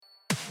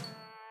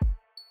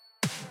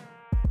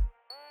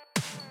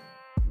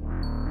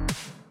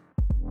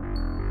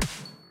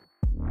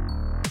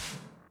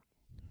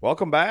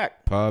Welcome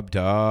back. Pub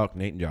Talk,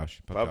 Nate and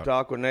Josh. Pub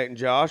Talk with Nate and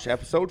Josh,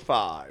 episode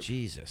 5.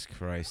 Jesus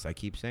Christ, I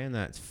keep saying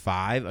that. It's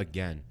 5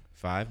 again.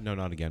 5? No,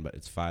 not again, but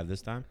it's 5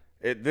 this time.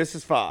 This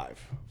is 5.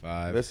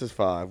 5. This is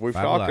 5. We've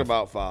 5 talked alive.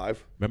 about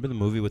 5. Remember the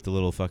movie with the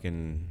little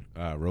fucking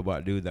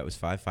robot dude that was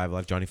 5? 5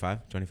 alive? Johnny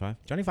 5? Johnny 5?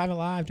 Johnny 5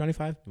 alive? Johnny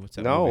 5? What's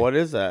that No, movie? what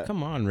is that?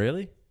 Come on,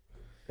 really?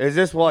 Is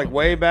this like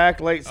way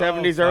back, late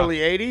 70s, fuck. early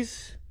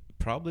 80s?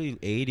 Probably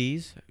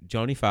 80s.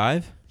 Johnny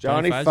 5?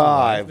 Johnny 5's 5.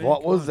 alive, man.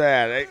 What Come was on.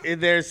 that?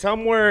 There's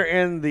somewhere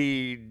in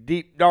the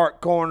deep,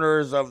 dark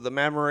corners of the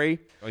memory,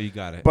 Oh, you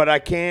got it. but I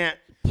can't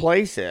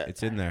place it.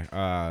 It's in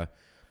there.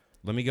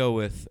 Let me go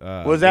with...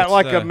 Was that what's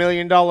like the- a $1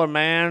 Million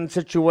Man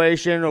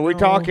situation? Are we No.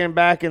 talking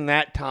back in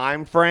that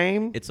time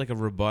frame? It's like a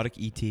robotic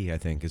E.T., I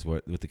think, is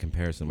what the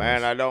comparison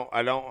Man, was.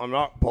 I'm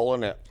not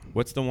pulling it.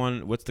 What's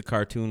the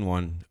cartoon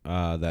one?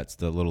 That's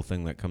the little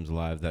thing that comes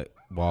alive. That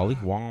Wally.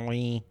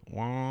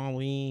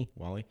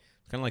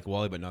 Kind of like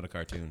Wally, but not a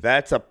cartoon.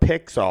 That's a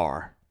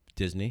Pixar.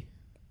 Disney.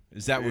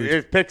 Is that what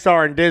It's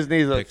Pixar and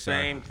Disney's the Pixar.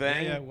 same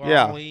thing. Yeah,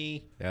 Yeah.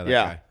 Wally. Yeah, that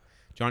Yeah. guy.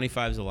 Johnny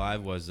Five's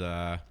Alive was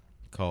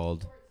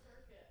called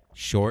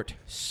Short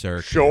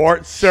Circuit.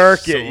 Short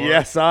Circuit.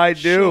 Yes, I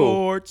do.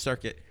 Short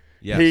Circuit.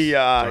 Yes. He,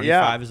 Johnny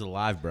yeah. Five is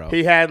alive, bro.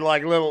 He had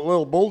like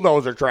little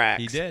bulldozer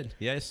tracks. He did.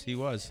 Yes, he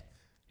was.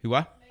 He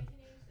what?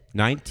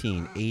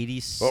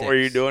 1986. What were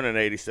you doing in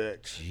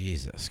 '86?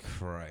 Jesus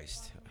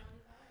Christ.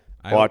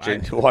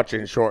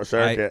 Watching Short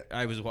Circuit.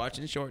 I was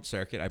watching Short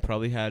Circuit. I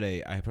probably had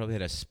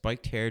a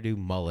spiked hairdo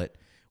mullet,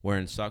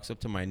 wearing socks up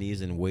to my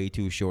knees and way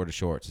too short of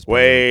shorts. It's probably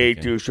what I'm Way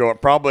thinking. too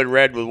short. Probably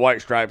red with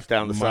white stripes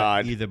down the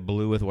side. Either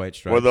blue with white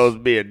stripes. Or those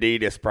be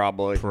Adidas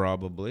probably.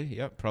 Probably.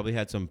 Yep. Probably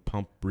had some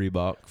pump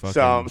Reebok.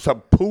 Fucking,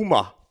 Some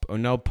Puma. oh,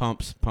 no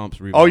pumps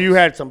Reebok. Oh, you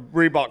had some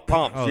Reebok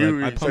pumps. Oh,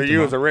 you I so pumped you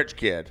them was up. a rich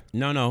kid.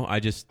 No.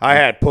 I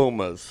had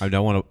Pumas. I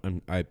don't want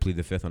to. I plead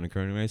the fifth on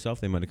incriminating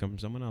myself. They might have come from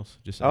someone else.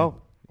 Just saying. Oh,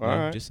 all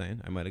Yeah, right. Just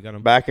saying. I might have got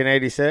them. Back in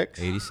 '86.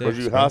 86, Was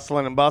you bro.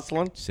 hustling and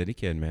bustling? City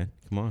kid, man.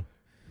 Come on.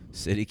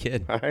 City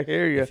kid. I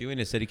hear you. If you ain't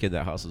a city kid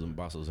that hustles and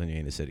bustles, then you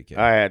ain't a city kid.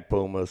 I had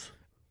Pumas.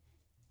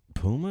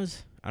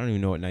 Pumas? I don't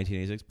even know what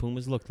 1986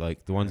 Pumas looked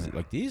like. The ones that,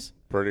 like these?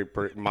 Pretty.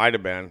 Might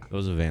have been.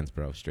 Those are Vans,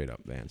 bro. Straight up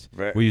Vans.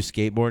 Ve- Were you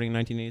skateboarding in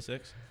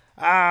 1986?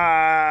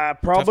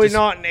 Probably to s-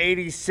 not in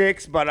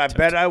 '86, but I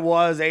bet I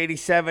was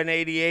 '87,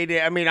 '88.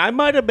 I mean, I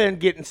might have been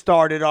getting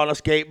started on a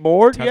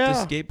skateboard. Tough yeah.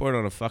 to skateboard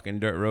on a fucking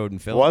dirt road in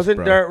Phillips, Wasn't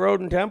bro. dirt road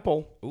in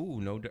Temple.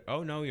 Ooh, no.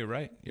 Oh, no, you're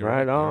right. You're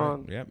Right You're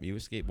on. Yep, you were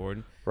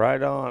skateboarding.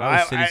 Right on. I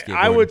was city I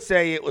skateboarding. would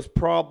say it was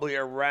probably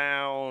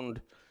around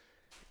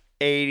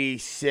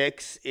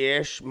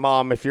 86-ish.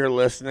 Mom, if you're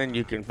listening,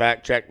 you can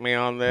fact check me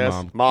on this.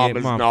 Mom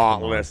is not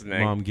come on.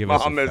 listening. Mom, give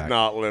us a is fact.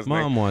 not listening.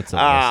 Mom wants to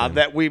listen.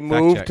 That we Fact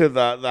moved check. to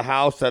the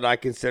house that I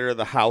consider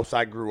the house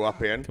I grew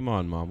up in. Come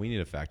on, Mom. We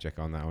need a fact check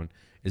on that one.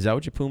 Is that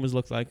what your Pumas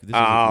look like? This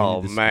Oh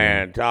we need to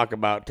man, talk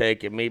about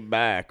taking me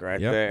back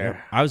right Yep, there.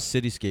 yep. I was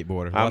city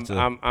skateboarder.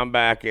 I'm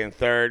back in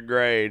 3rd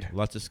grade.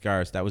 Lots of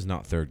scars. That was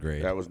not 3rd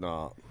grade. That was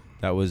not.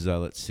 That was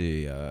let's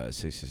see,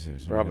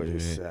 Probably the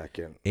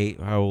 2nd.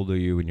 8. How old are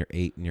you when you're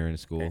 8 and you're in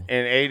school? In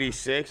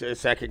 '86,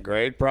 2nd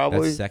grade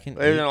probably. That's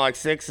 2nd? Isn't it like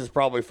 6 is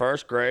probably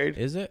 1st grade?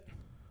 Is it?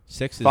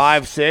 6 is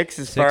 5, 6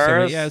 is 6,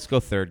 7, 8. 1st. Yeah, let's go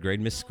 3rd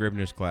grade. Miss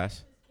Scribner's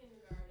class.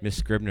 Miss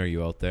Scribner,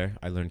 you out there?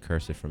 I learned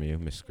cursive from you,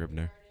 Miss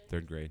Scribner.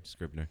 3rd grade,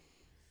 Scribner.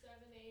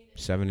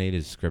 7, 8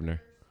 is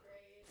Scribner.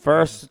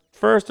 First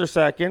or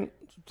 2nd,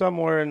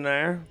 somewhere in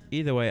there.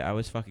 Either way, I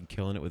was fucking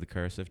killing it with the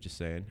cursive. Just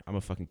saying, I'm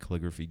a fucking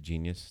calligraphy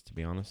genius, to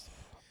be honest.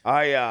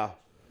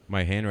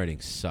 My handwriting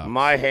sucks.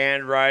 My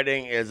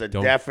handwriting is a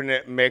Don't-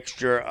 definite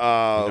mixture You're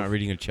of not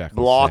reading a check. let's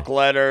block say.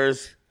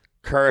 letters,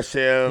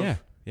 cursive,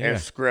 Yeah. and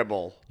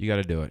scribble. You got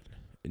to do it.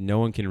 No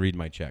one can read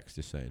my checks.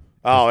 Just saying.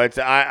 Oh,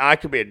 I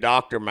could be a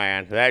doctor,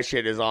 man. That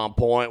shit is on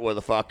point with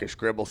a fucking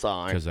scribble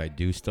sign. Because I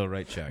do still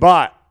write checks.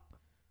 But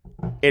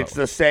it's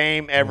the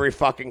same every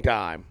fucking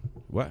time.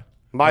 What?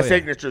 My Oh, yeah.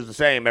 signature's the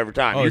same every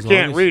time. Oh, You as long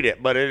can't as- read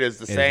it, but it is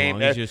the as same.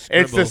 long as you It's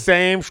the scribble.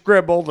 same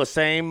scribble, the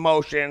same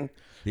motion.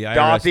 The IRS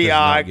Dot the does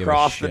not I, give a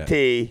cross the shit.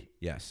 T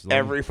Yes. as long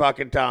every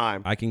fucking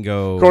time. I can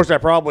go. Of course, I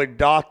probably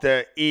dot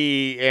the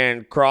E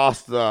and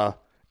cross the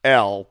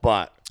L,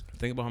 but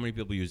Think about how many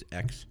people use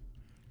X.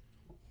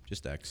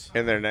 Just X.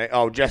 in their name.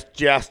 Oh, just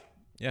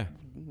Yeah.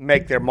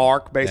 make their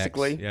mark,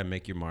 basically. X. Yeah,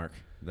 make your mark.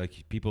 Like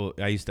people,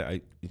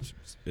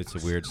 it's a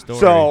weird story.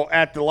 So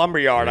at the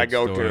lumberyard I Weird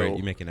go story. to,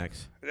 You make an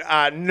X.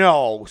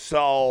 no.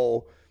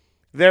 So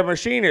their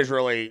machine is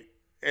really,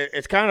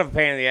 it's kind of a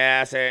pain in the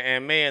ass.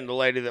 And me and the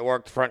lady that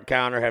worked the front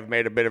counter have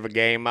made a bit of a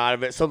game out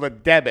of it. So the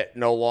debit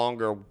no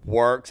longer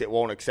works. It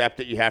won't accept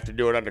it. You have to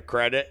do it under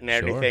credit. And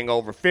Sure. anything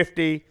over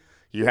 50,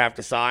 you have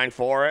to sign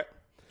for it.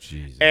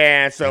 Jesus.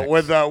 And so X.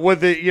 with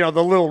the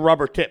the little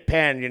rubber tip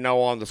pen,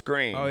 on the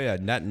screen. Oh yeah,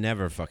 that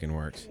never fucking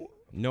works.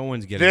 No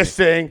one's getting This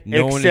thing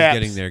No one is accepts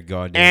getting their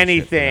goddamn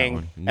shit for that anything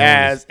one. No one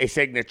as is- a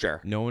signature.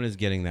 No one is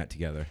getting that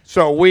together.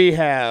 So we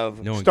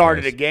have No one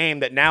started cares. a game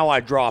that now I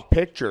draw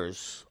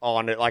pictures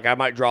on it. Like I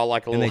might draw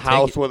like a And little they take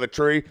house it. with a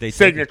tree. They take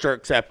Signature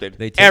accepted.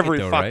 They take every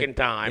it though, fucking right?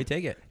 time. They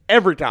take it.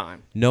 every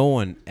time. No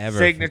one ever.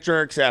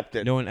 Signature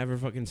accepted. No one ever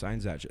fucking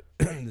signs that shit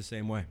the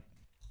same way.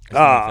 It's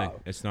not a thing.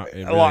 It's not.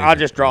 It Well, really I isn't.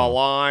 just draw a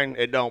line.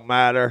 It don't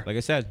matter. Like I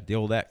said, the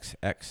old X.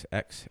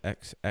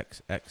 The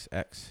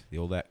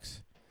old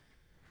X.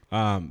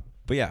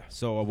 But yeah.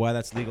 So why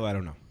that's legal, I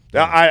don't know.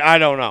 I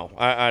don't know.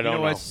 I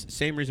don't know. It's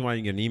same reason why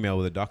you get an email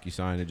with a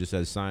DocuSign. It just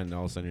says sign, and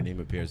all of a sudden your name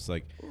appears. It's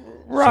like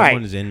Right.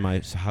 someone is in my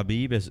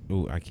Habib is.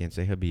 Oh, I can't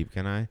say Habib,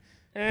 can I?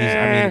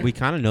 I mean, we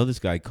kind of know this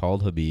guy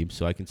called Habib,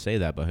 so I can say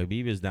that. But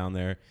Habib is down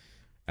there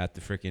at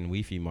the freaking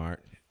Wi-Fi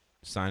Mart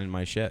signing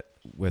my shit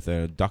with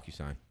a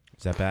DocuSign.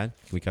 Is that bad?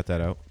 Can we cut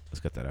that out? Let's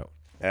cut that out.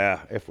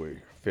 Yeah, if we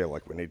feel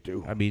like we need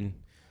to. I mean,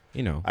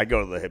 you know. I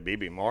go to the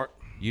Habibi Mart.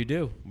 You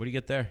do. What do you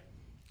get there?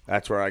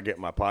 That's where I get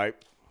my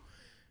pipe.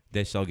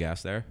 They sell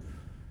gas there?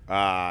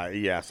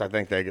 Yes, I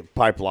think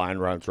pipeline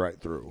runs right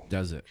through.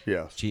 Does it?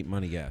 Yes. Cheap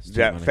money gas. Cheap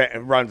That money. it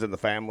runs in the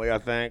family, I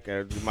think.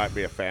 It might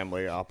be a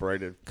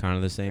family-operated Kind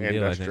of the same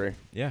deal, I industry. think.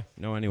 Yeah.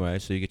 No, anyway.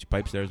 So you get your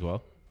pipes there as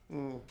well?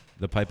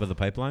 The pipe of the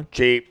pipeline?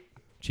 Cheap.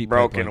 Cheap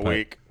Broke in pipeline a pipe.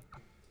 week.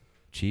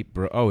 Cheap,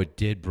 bro. Oh, it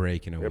did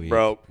break in a It week.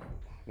 broke.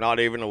 Not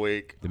even a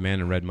week. The man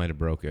in red might have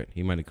broke it.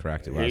 He might have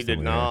cracked it last He time did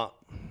we were not.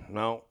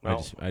 No. here.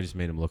 I just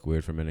made him look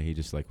weird for a minute. He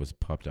just like was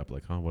popped up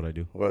like, huh, what'd I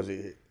do? Was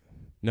he?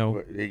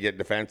 No, He get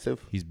defensive?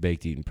 he's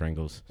baked eating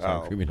Pringles.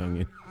 Sour Oh. cream and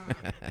onion.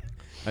 I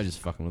was just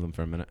fucking with him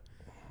for a minute.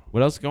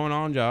 What else is going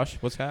on, Josh?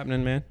 What's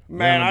happening, man?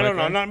 Man, You on a I don't bike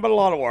know. ride? Nothing but a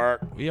lot of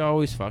work. We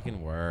always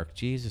fucking work.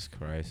 Jesus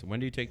Christ.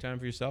 When do you take time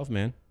for yourself,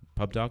 man?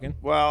 Pub talking?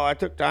 Well, I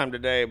took time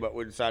today, but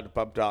we decided to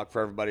pub talk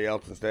for everybody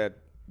else instead.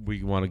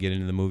 We want to get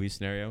into the movie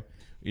scenario.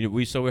 You know,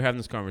 we're having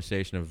this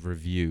conversation of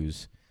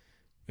reviews.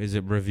 Is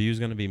it reviews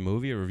going to be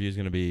movie or reviews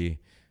going to be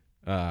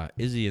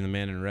Izzy and the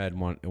Man in Red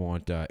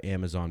want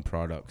Amazon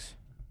products?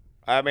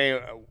 I mean,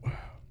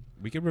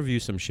 We could review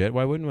some shit.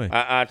 Why wouldn't we?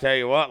 I tell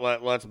you what,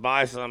 let's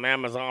buy some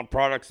Amazon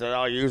products that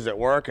I'll use at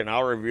work, and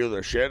I'll review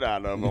the shit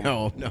out of them.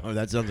 No,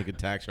 that sounds like a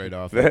tax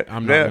write-off.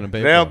 I'm not going to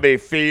pay They'll for it. be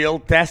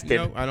field tested.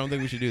 No, I don't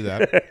think we should do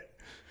that.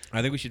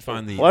 I think we should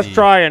find the. Let's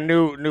try a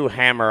new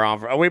hammer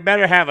on. We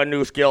better have a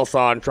new skill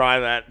saw and try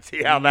that.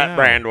 See how that No.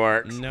 brand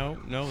works. No,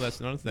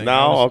 that's not a thing.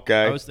 No?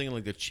 Okay. I was thinking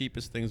like the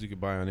cheapest things you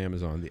could buy on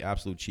Amazon, the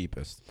absolute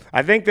cheapest.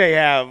 I think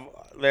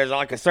there's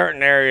like a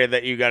certain area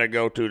that you got to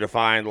go to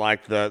find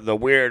like the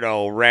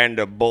weirdo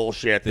random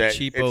bullshit The that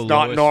cheapo it's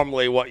not lowest-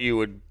 normally what you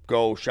would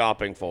go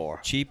shopping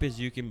for. Cheap as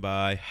you can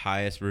buy,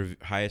 highest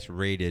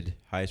rated,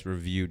 highest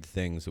reviewed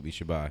things that we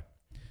should buy.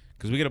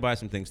 Because we got to buy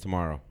some things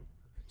tomorrow.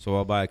 So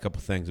I'll buy a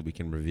couple things that we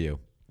can review.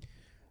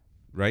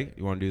 Right?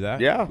 You want to do that?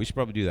 Yeah. We should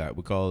probably do that.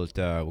 We'll call it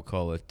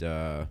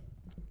the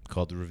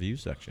review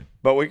section.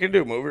 But we can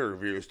do movie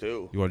reviews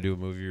too. You want to do a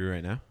movie review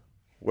right now?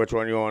 Which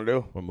one you want to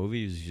do? What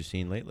movies have you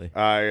seen lately?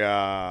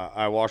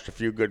 I watched A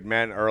Few Good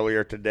Men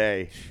earlier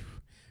today.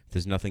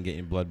 There's nothing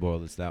getting blood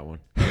boiled. It's that one.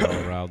 Get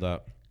all riled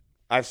up.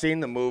 I've seen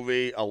the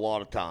movie a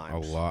lot of A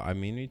times. lot. I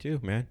mean, me too,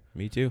 man.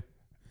 Me too.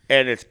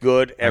 And it's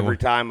good every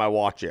want- time I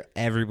watch it.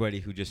 Everybody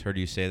who just heard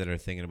you say that are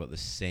thinking about the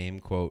same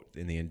quote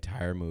in the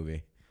entire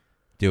movie.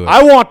 Do it.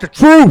 I want the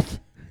truth.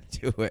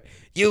 Do it.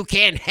 You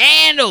can't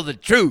handle the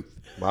truth.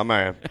 My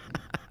man.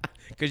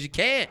 Because you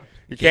can't.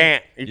 You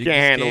can't just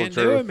handle the can't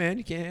do truth. it, man.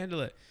 You can't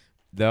handle it.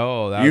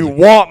 No, that You was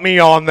want me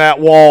on that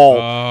wall.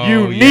 Oh,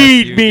 you yes,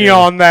 need you me do.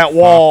 on that Fuck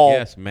wall.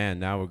 yes, man.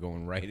 Now we're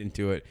going right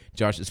into it.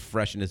 Josh is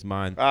fresh in his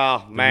mind.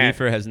 Oh, The man.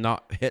 reefer has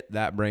not hit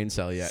that brain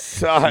cell yet.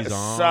 He's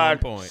on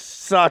point.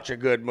 Such a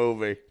good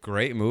movie.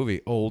 Great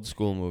movie. Old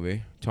school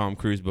movie. Tom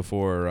Cruise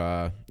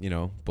before,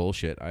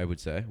 bullshit, I would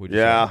say. Would you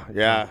Yeah, say?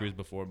 yeah. Tom Cruise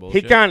before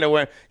bullshit. He kind of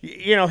went,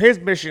 his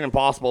Mission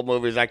Impossible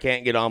movies I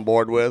can't get on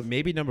board with.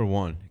 Maybe number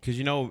one. Because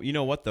you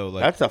know what, though?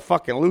 Like, That's a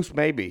fucking loose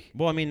maybe.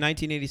 well, I mean,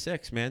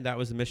 1986, man. That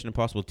was the Mission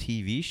Impossible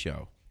TV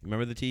show.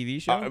 Remember the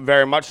TV show?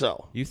 Very much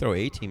so. You throw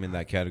A-Team in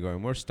that category,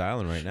 and we're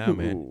styling right now,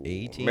 man. Ooh,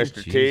 A-Team,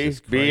 Mr. Jesus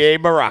T, B.A.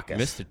 Christ. Baracus.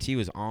 Mr. T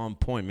was on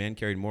point, man.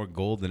 Carried more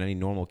gold than any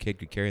normal kid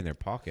could carry in their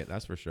pocket.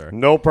 That's for sure.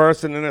 No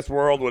person in this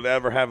world would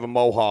ever have a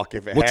mohawk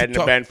if it What you hadn't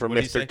have talk- been for what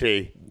did he Mr. say?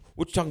 T.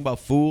 What you talking about,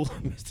 fool,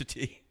 Mr.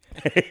 T?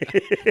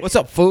 What's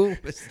up, fool,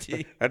 Mr.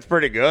 T? That's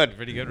pretty good.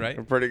 Pretty good,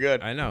 right? Pretty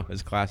good. I know.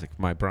 It's classic.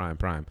 My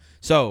prime.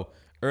 So,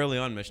 early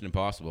on Mission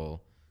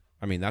Impossible,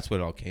 I mean, that's what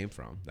it all came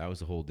from. That was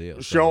the whole deal.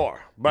 So, Sure.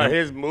 But Num-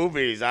 his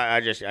movies,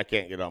 I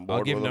can't get on board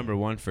I'll give with them. number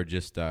one for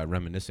just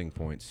reminiscing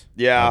points.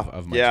 Yeah.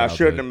 Of my I childhood.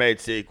 shouldn't have made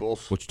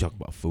sequels. What you talking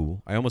about,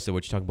 fool? I almost said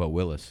what you talking about,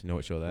 Willis. You know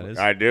what show that is?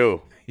 I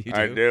do. You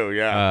I do? do,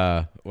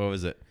 yeah. What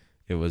was it?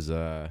 It was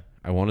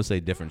I want to say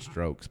Different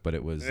Strokes, but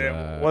it was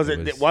was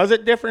it Different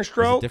was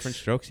Strokes? it Different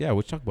Strokes? Yeah,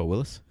 what you talking about,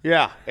 Willis?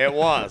 Yeah, it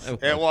was.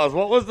 It was.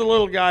 What was the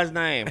little guy's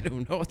name? I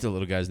don't know what the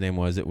little guy's name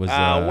was. It was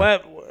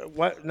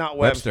Not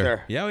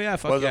Webster. Yeah, yeah.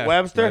 Fuck Was it yeah.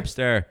 Webster?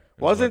 Webster. It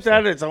was Wasn't Webster.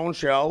 that its own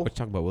show? What you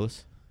talking about,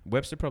 Willis?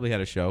 Webster probably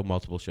had a show,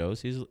 multiple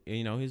shows. He's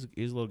he's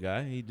a little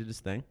guy. He did his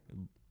thing.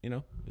 It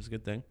was a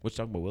good thing. What you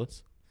talking about,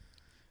 Willis?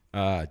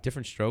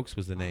 Different Strokes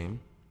was the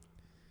name.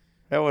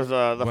 That was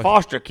the What?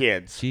 Foster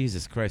Kids.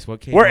 Jesus Christ,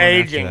 what came We're on after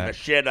aging that? the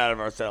shit out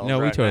of ourselves. No,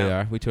 we right totally now.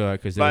 are. We totally are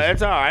because But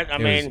it's all right. I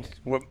it mean,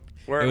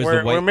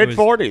 We're mid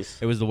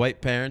 40s. It was the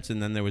white parents,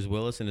 and then there was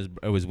Willis and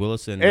it was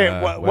Willis and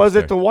Was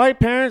it the white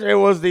parents? It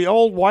was the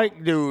old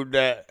white dude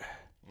that.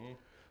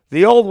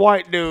 The old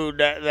white dude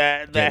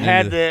that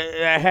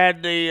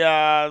had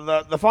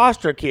the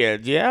foster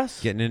kids,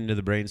 yes. Getting into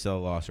the brain cell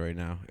loss right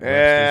now.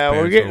 Yeah,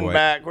 we're getting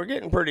back. We're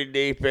getting pretty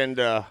deep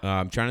into.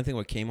 I'm trying to think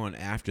what came on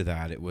after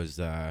that. It was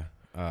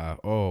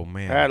oh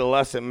man,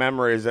 adolescent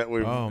memories that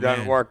we've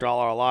worked all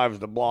our lives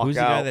to block out. Who's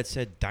the guy that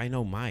said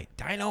dynamite?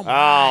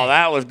 Oh,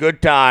 that was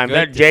good time.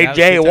 That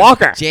J.J.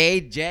 Walker.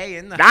 J.J.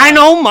 in the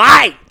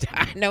dynamite.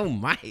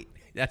 Dynamite.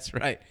 That's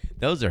right.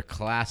 Those are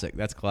classic.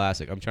 That's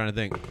classic. I'm trying to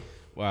think.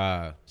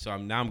 So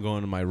I'm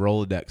going to my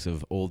Rolodex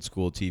of old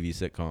school TV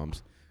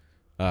sitcoms.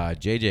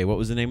 JJ, what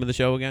was the name of the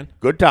show again?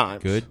 Good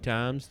Times. Good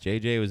Times.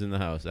 JJ was in the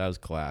house. That was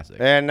classic.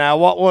 And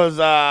what was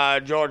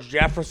George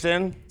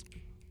Jefferson?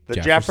 The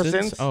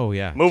Jeffersons? Oh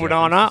yeah. Moving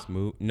on up.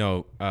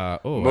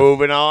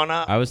 Moving on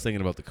up. I was thinking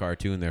about the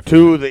cartoon there.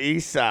 To the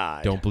east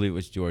side. Don't believe it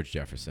was George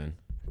Jefferson.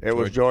 It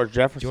was George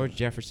Jefferson. George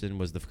Jefferson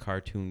was the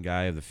cartoon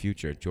guy of the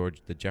future.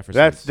 George the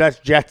Jefferson. That's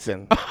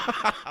Jetson.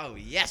 Oh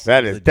yes.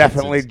 That is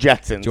definitely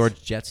Jetsons.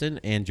 George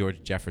Jetson and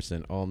George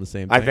Jefferson all in the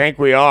same thing. I think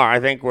we are. I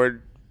think we're.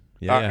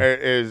 Yeah.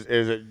 Is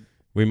it?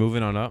 We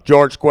moving on up.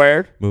 George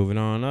squared. Moving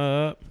on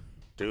up.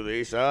 To the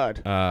east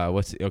side.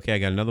 Okay, I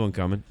got another one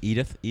coming.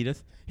 Edith.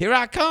 Here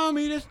I come,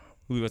 Edith.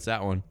 What's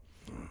that one?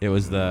 It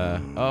was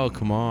the. Oh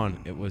come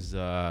on! It was.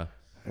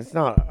 It's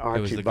not Archie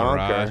it was the Bunker.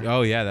 Garage.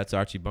 Oh yeah, that's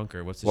Archie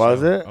Bunker. What's the show?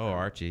 Was it? Oh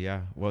Archie,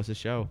 yeah. What was the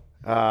show?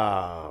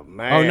 Oh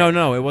man. Oh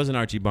no, it wasn't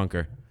Archie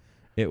Bunker.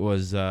 It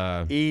was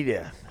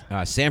Edith.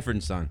 Sanford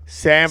and Son.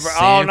 Sanford.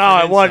 Oh no,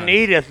 it wasn't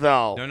Edith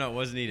though. No, it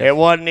wasn't Edith. It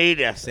wasn't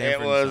Edith.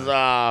 Sanford it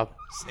was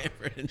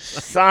Sanford and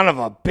Son. Son of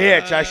a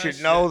bitch! I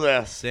should know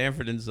this.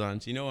 Sanford and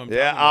Sons. You know what I'm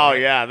talking about? Oh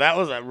yeah, that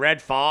was a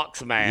Red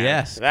Fox, man.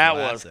 Yes, that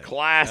classic. was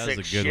classic that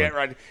was a good shit.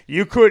 one. Right,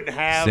 you couldn't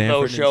have Sanford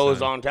those shows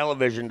Son. on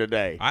television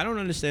today. I don't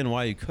understand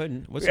why you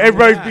couldn't. What's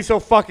Everybody'd be so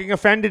fucking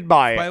offended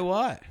by it. By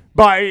what?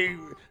 By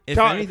If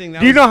anything,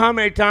 do you know how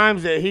many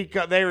times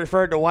that they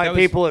referred to white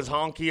people as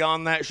honky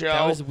on that show?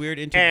 That was weird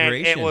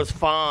integration. And it was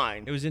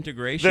fine. It was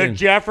integration. The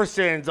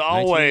Jeffersons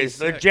always.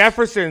 The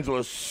Jeffersons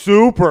was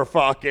super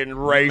fucking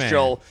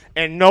racial,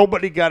 and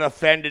nobody got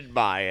offended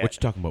by it. What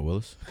you talking about,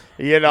 Willis?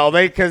 You know,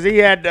 because he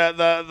had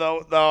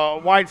the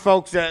white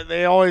folks that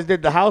they always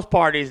did the house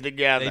parties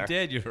together. They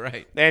did. You're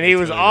right. And he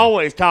was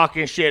always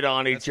talking shit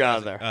on each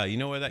other. You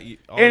know where that?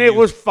 It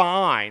was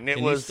fine.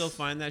 Can you still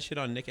find that shit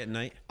on Nick at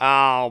Night?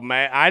 Oh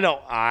man, I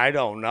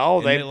don't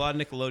know. They a lot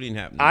of Nickelodeon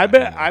happened.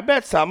 I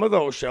bet some of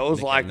those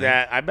shows like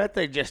that. I bet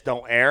they just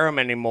don't air them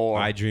anymore.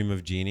 I Dream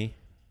of Jeannie.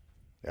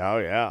 Oh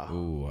yeah.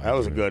 Ooh, that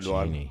was a good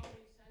one.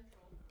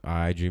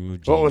 I Dream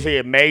of Jeannie. What was he?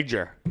 A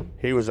major?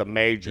 He was a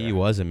major. He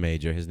was a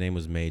major. His name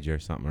was Major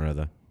something or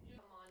other.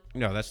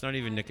 No, that's not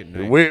even Nick at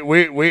Night.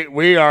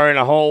 We are in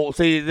a whole.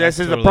 See, this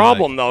is the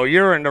problem though.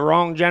 You're in the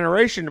wrong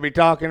generation to be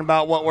talking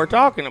about what we're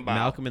talking about.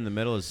 Malcolm in the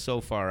Middle is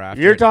so far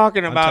after. You're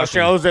talking about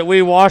shows that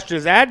we watched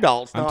as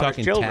adults, not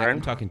as children.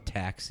 I'm talking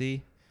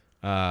Taxi.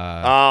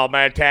 Oh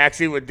man,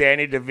 Taxi with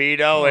Danny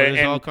DeVito and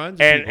all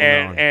kinds of people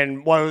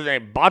and what was his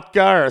name,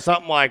 Botka or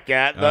something like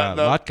that.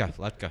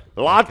 Latka.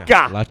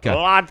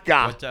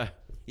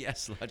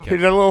 Yes, Latka.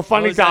 He's a little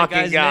funny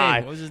talking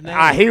guy. What was his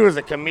name? He was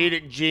a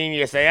comedic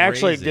genius. They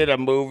actually did a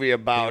movie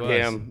about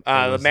him.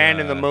 The Man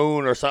in the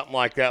Moon or something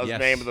like that was the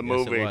name of the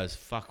movie. Yes, it was.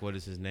 Fuck, what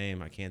is his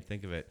name? I can't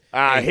think of it.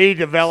 He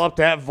developed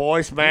that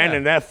voice, man,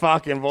 and that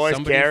fucking voice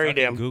carried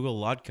him.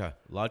 Google Latka.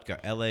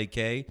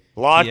 L-A-K.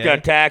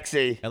 Latka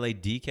Taxi.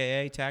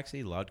 L-A-D-K-A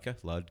Taxi.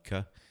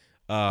 Latka.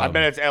 I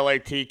bet it's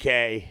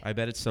L-A-T-K. I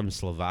bet it's some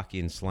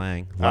Slovakian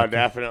slang. Oh,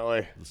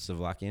 definitely.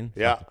 Slovakian?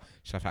 Yeah.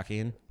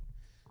 Slovakian?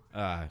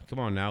 Come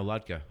on now,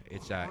 Latka.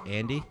 It's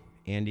Andy.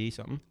 Andy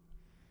something.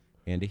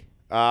 Andy.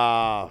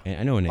 I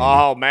know an Andy.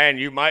 Oh man,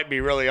 you might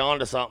be really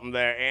onto something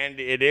there,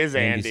 Andy. It is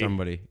Andy. Andy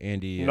somebody.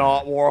 Andy.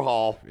 Not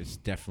Warhol. It's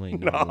definitely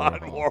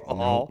not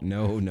Warhol.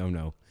 No.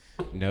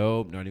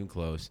 Nope, not even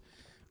close.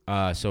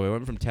 So I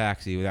went from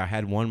Taxi. I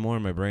had one more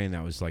in my brain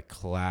that was like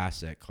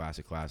classic. You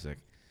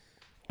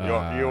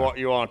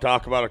want to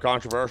talk about a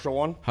controversial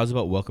one? How's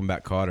about Welcome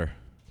Back, Kotter?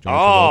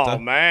 John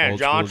Travolta? Man,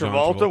 John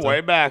Travolta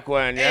way back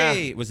when, yeah.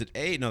 Hey, was it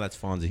A? No, that's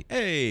Fonzie.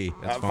 Hey,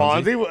 that's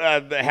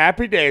Fonzie. The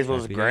Happy Days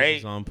was great.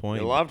 Was on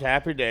point. I loved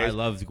Happy Days. I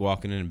loved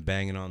walking in and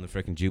banging on the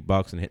freaking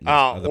jukebox and hitting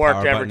the worked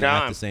power every button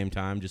time at the same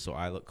time, just so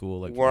I look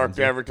cool. Like worked Fonzie.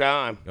 Every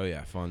time. Oh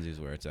yeah, Fonzie's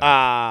where it's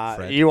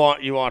at. You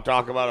want to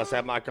talk about a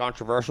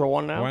semi-controversial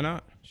one now? Why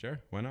not? Sure,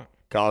 why not?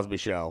 Cosby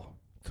Show.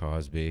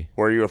 Cosby.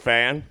 Were you a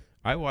fan?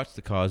 I watched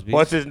the Cosby.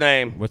 What's his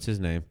name? What's his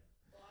real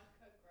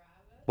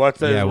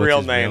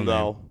name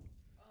though?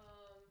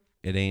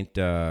 It ain't.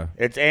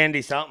 It's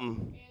Andy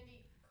something.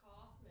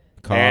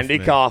 Kaufman. Andy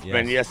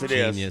Kaufman. Yes, it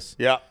is. Genius.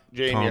 Yep,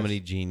 genius. Comedy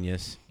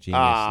genius.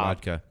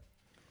 Latka.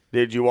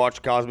 Did you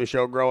watch Cosby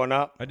Show growing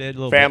up? I did. A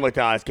little Family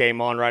Ties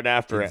came on right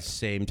after it.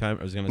 Same time.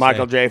 I was gonna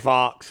Michael J.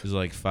 Fox. It was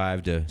like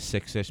 5 to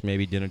 6ish,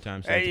 maybe dinner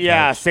time.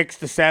 6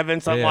 to 7,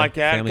 something like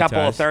that. Family a couple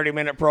Ties. of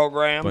 30-minute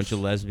programs. Bunch of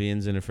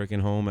lesbians in a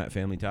freaking home at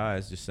Family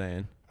Ties. Just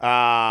saying.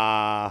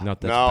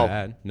 Not that's no,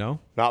 bad. No?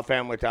 not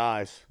Family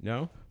Ties.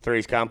 No?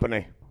 Three's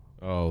Company.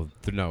 Oh,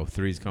 no.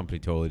 Three's Company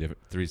totally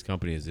different. Three's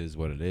Company is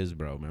what it is,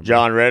 bro. Remember?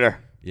 John Ritter.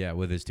 Yeah,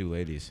 with his two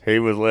ladies. He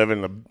was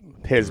living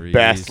his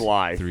best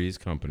life. Three's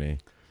Company.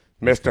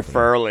 Mr.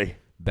 Furley.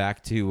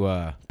 Back to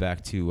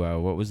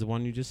what was the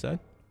one you just said?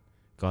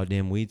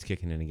 Goddamn weeds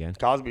kicking in again.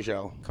 Cosby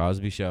Show.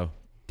 Cosby Show.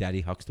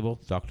 Daddy Huxtable?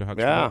 Dr.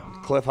 Huxtable? Yeah,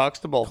 Cliff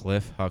Huxtable.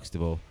 Cliff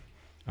Huxtable.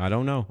 I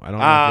don't know. I don't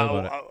know how I feel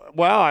about it.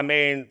 Well, I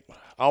mean,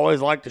 I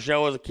always liked the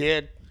show as a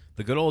kid.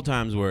 The good old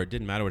times where it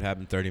didn't matter what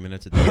happened 30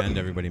 minutes at the end,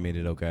 everybody made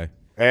it okay.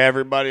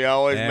 Everybody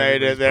always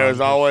made it. There was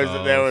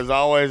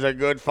always a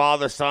good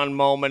father-son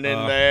moment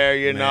in there.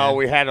 You know,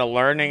 we had a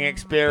learning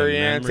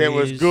experience. It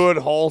was good,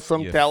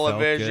 wholesome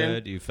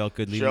television. You felt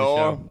good leaving the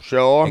show.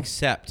 Sure.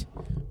 Except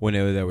when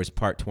there was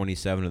part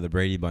 27 of the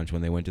Brady Bunch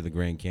when they went to the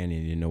Grand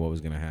Canyon, you didn't know what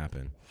was going to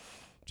happen.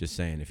 Just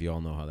saying, if you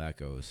all know how that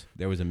goes.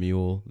 There was a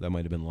mule that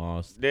might have been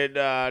lost. Did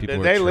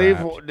they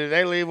leave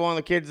one of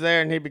the kids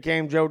there and he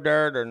became Joe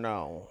Dirt or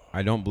no?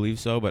 I don't believe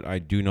so, but I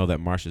do know that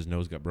Marsha's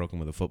nose got broken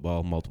with a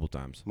football multiple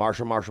times.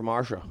 Marsha.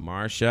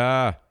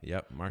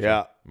 Yep, Marsha.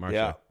 Yeah. Marsha.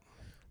 Yeah.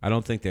 I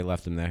don't think they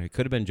left him there. It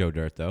could have been Joe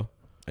Dirt, though.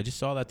 I just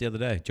saw that the other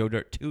day. Joe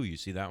Dirt 2, you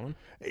see that one?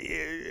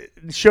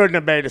 Shouldn't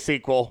have made a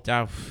sequel.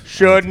 Oh,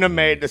 Shouldn't have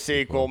made the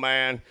sequel,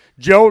 man.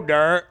 Joe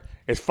Dirt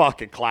is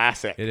fucking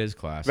classic. It is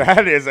classic.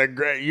 That is a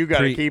great. You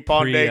got to keep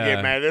on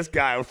digging, man. This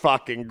guy was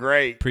fucking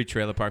great.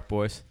 Pre-Trailer Park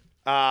Boys.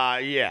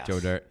 Yes. Joe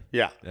Dirt.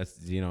 Yeah. That's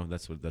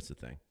the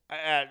thing.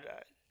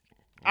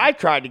 I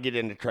tried to get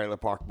into Trailer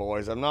Park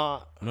Boys. I'm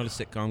not a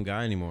sitcom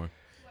guy anymore.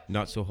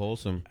 Not so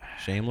wholesome.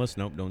 Shameless?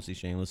 Nope, don't see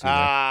Shameless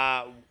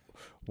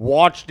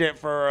watched it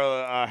for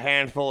a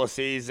handful of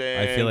seasons.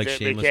 I feel like it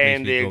Shameless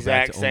became makes me the go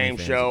exact back to same OnlyFans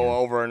show again.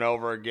 over and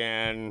over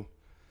again.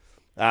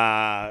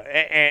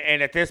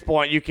 And at this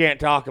point, you can't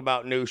talk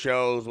about new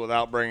shows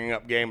without bringing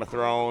up Game of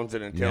Thrones.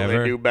 And until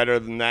they do better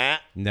than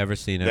that, never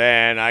seen it.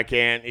 Then I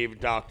can't even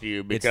talk to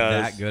you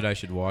because it's that good. I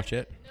should watch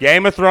it.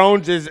 Game of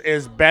Thrones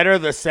is better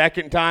the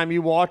second time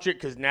you watch it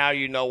because now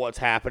you know what's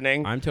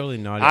happening. I'm totally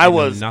not. I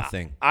know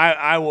nothing.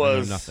 I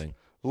was nothing.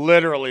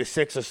 Literally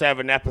 6 or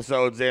 7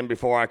 episodes in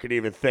before I could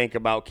even think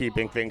about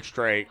keeping things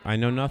straight. I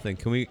know nothing.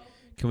 Can we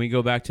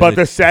go back to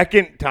the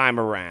second time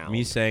around?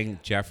 Me saying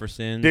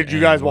Jefferson. Did you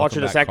guys watch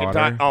it a second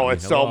time? Oh,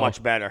 it's so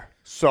much better.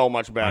 So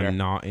much better. I'm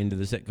not into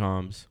the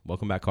sitcoms.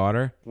 Welcome Back,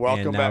 Kotter.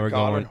 Welcome Back,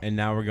 Kotter. And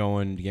now we're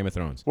going to Game of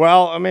Thrones.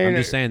 Well, I mean, I'm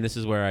just saying this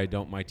is where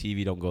my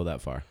TV don't go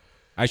that far.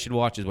 I should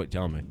watch is what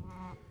you're telling me.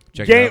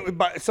 Check it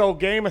out. So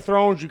Game of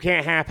Thrones, you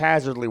can't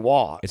haphazardly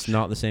watch. It's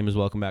not the same as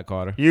Welcome Back,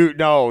 Kotter.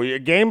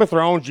 Game of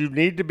Thrones, you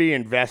need to be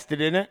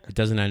invested in it. It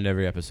doesn't end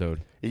every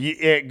episode.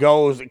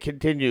 It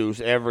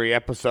continues every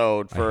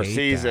episode for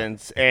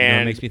seasons, and you know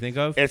what it makes me think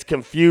of? It's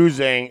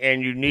confusing,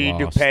 and you need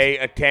Lost. to pay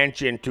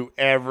attention to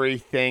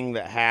everything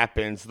that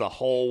happens the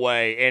whole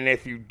way. And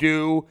if you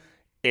do,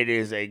 it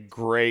is a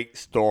great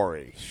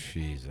story.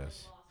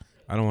 Jesus.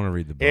 I don't want to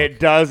read the book. It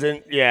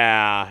doesn't.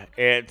 Yeah,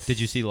 it's. Did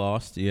you see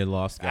Lost? You had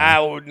Lost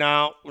guy.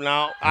 No.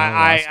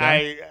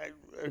 I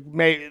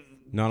maybe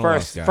not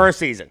first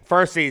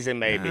season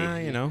maybe.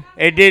 You know,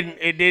 it didn't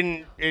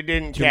too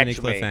catch many me.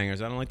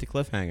 cliffhangers. I don't like the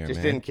cliffhanger. Just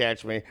man. didn't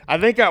catch me. I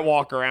think I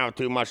walk around with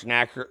too much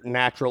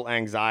natural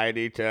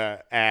anxiety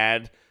to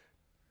add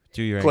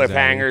to your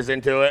cliffhangers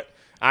into it.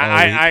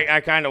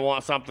 I kind of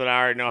want something I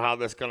already know how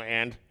this is going to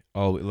end.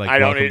 Oh, like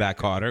Welcome Back,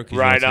 Kotter?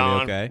 Right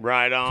on. Okay.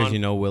 Right on. Because you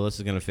know Willis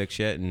is going to fix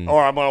shit.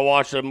 Or I'm going to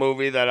watch a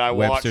movie that I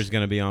watched. Webster's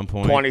going to be on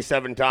point.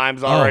 27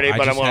 times already,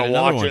 but I'm going to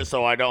watch one. it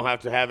so I don't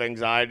have to have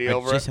anxiety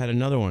over it. I just had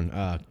another one.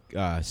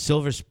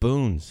 Silver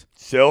Spoons.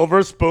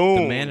 Silver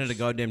Spoons. The man at a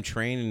goddamn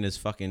train in his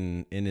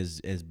fucking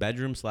his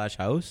bedroom /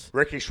 house.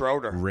 Ricky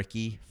Schroeder.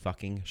 Ricky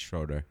fucking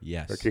Schroeder.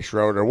 Yes. Ricky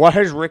Schroeder. What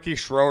has Ricky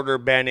Schroeder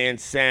been in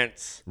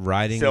since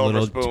riding Silver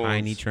little Spoons?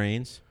 Tiny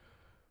trains?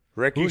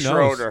 Ricky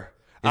Schroeder.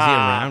 Is he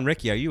around?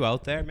 Ricky, are you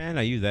out there, man?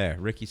 Are you there?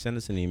 Ricky, send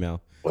us an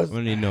email. I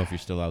want to know if you're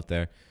still out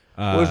there.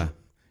 I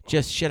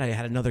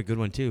had another good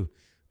one, too.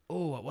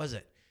 Oh, what was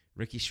it?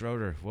 Ricky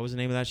Schroeder. What was the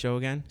name of that show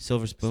again?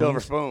 Silver Spoons? Silver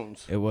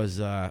Spoons. It was,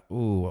 what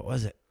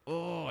was it?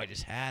 Oh, I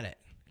just had it.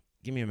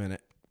 Give me a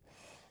minute.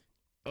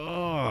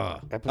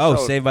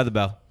 Saved by the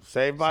Bell.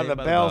 Saved by the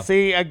Bell.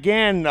 See,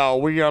 again, though,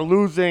 we are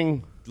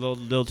losing.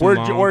 Little too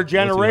long. We're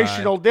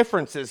generational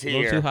differences here.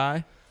 A little too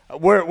high.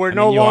 We're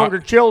no longer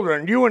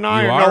children. You and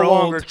I are no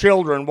longer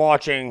children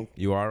watching.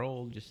 You are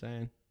old, just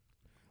saying.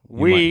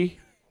 We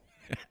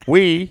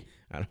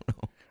I don't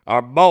know.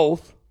 Are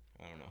both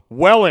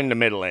well into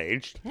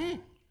middle-aged.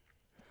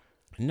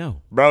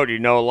 No. Bro, do you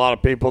know a lot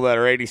of people that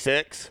are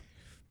 86?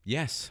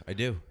 Yes, I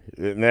do.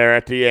 And they're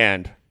at the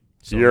end.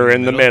 So you're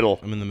in the middle.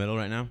 I'm in the middle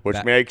right now.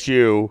 Which makes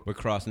you... We're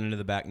crossing into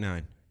the back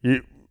nine.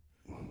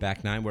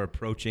 Back nine. We're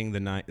approaching the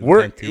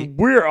 10th tee.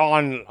 We're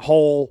on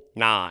hole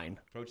 9.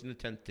 Approaching the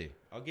 10th tee.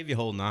 I'll give you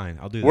hole 9.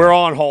 I'll do that. We're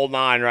on hole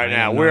 9 right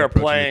now. We're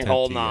playing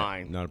hole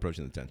 9. Not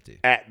approaching the 10th tee.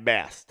 At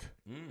best.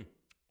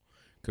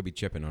 Could be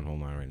chipping on hole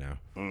 9 right now.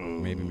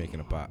 Maybe making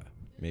a pot.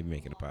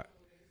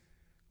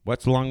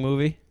 What's the long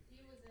movie?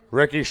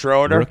 Ricky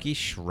Schroeder. Rookie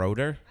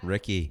Schroeder.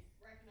 Ricky.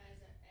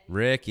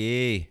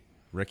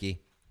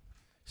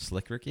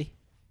 Slick Ricky.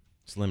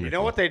 Slim Ricky. You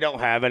know what they don't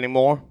have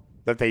anymore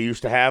that they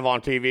used to have on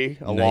TV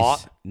a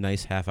lot?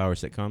 Nice half-hour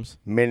sitcoms.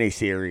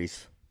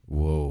 Miniseries.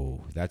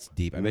 Whoa, that's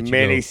deep. I bet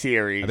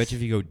Miniseries. I bet you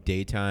if you go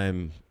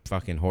daytime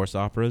fucking horse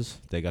operas,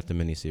 they got the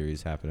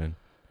miniseries happening.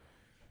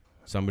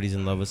 Somebody's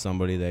in love with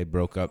somebody. They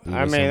broke up.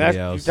 I mean, that's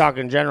you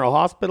talking General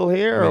Hospital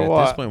here, or what?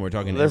 At this point, we're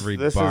talking every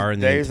bar in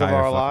the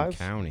entire fucking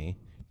county.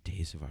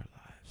 Days of our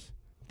lives.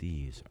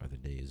 These are the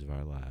days of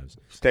our lives.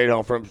 Stayed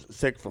home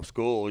sick from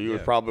school. You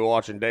was probably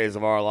watching Days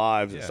of Our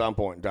Lives at some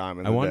point in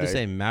time. I wanted to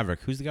say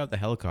Maverick. Who's the guy with the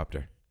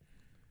helicopter?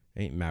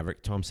 Ain't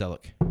Maverick. Tom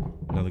Selleck.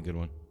 Another good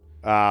one.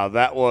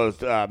 That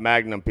was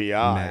Magnum PI.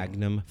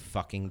 Magnum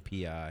fucking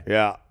PI.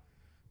 Yeah.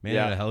 Man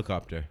had a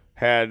helicopter.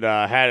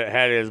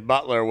 Had his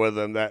butler with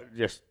him that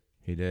just.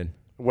 He did.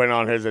 Went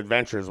on his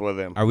adventures with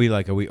him. Are we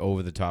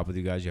over the top with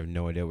you guys? You have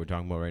no idea what we're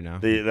talking about right now?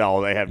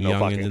 No, they have no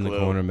fucking clue. Youngins in the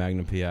corner,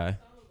 Magnum PI.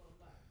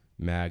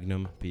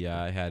 Magnum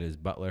PI had his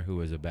butler who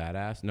was a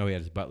badass. No, he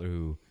had his butler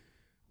who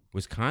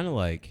was kind of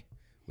like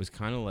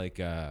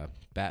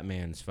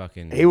Batman's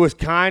fucking. He was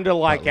kind of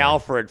like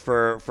Alfred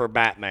for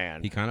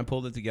Batman. He kind of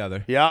pulled it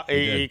together. Yeah,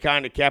 he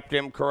kind of kept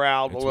him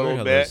corralled a little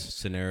bit. Those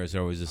scenarios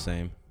are always the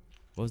same.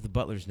 What was the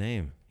butler's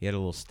name? He had a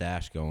little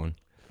stash going.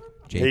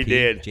 JP, he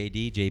did.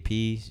 JD,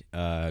 JP,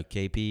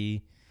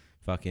 KP,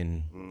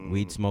 fucking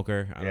weed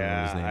smoker. I don't know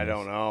what his name I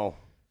don't know.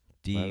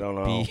 DP. I don't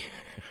know.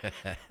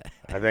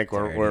 I think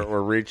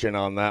we're reaching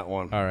on that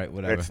one. All right,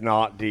 whatever. It's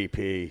not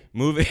DP.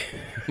 Moving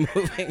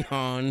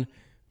on.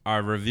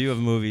 Our review of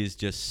movies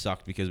just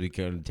sucked because we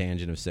got a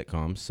tangent of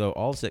sitcoms. So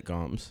all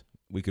sitcoms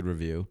we could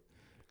review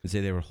and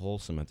say they were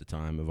wholesome at the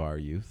time of our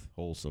youth.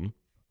 Wholesome.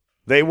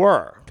 They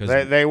were.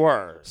 They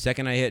were.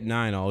 Second I hit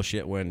 9, all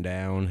shit went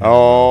down.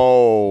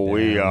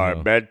 We are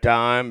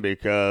bedtime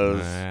because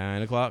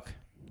 9 o'clock.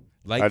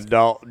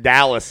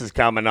 Dallas is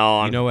coming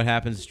on. You know what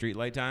happens at street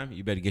light time?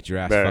 You better get your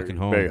ass fucking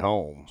home. Be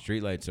home.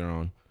 Street lights are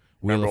on.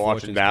 Remember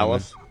watching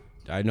Dallas?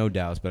 I know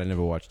Dallas, but I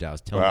never watched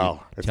Dallas. Tell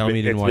me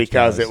you didn't watch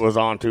Dallas. It's because it was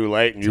on too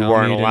late and you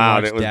weren't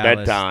allowed. It was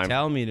bedtime.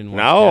 Tell me you didn't watch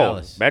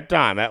Dallas. No,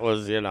 bedtime. That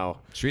was,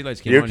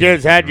 Streetlights came your on. Your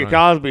kids had your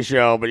Cosby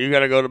Show, but you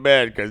got to go to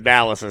bed because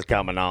Dallas is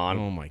coming on.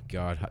 Oh, my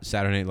God.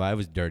 Saturday Night Live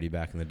was dirty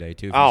back in the day,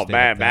 too. Oh,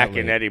 man, back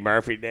in Eddie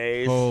Murphy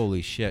days.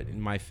 Holy shit.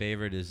 And my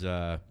favorite is...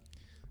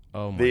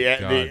 Oh, my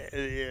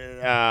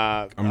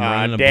God.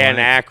 Dan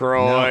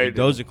Aykroyd. No,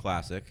 those are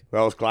classic.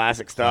 Those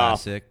classic stuff.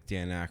 Classic.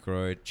 Dan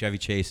Aykroyd. Chevy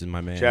Chase is my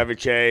man. Chevy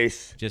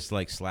Chase. Just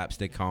like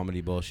slapstick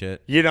comedy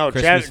bullshit.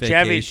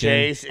 Chevy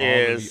Chase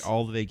is...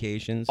 All the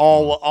vacations.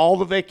 All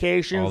the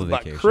vacations,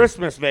 but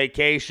Christmas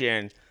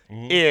Vacation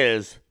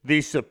is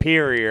the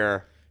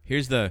superior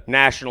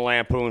National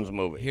Lampoon's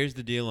movie. Here's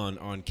the deal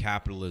on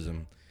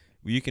capitalism.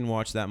 You can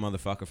watch that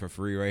motherfucker for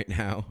free right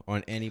now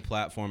on any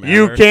platform ever.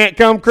 You can't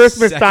come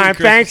Christmas time.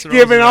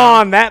 Thanksgiving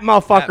on. That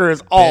motherfucker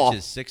is off.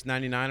 It's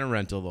 $6.99 a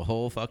rental the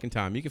whole fucking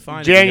time. You can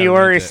find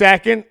January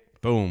 2nd.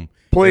 Boom.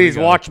 Please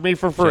watch me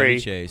for free.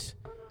 Chevy Chase.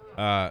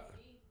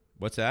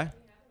 What's that?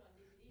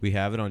 We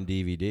have it on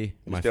DVD.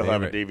 You still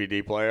have a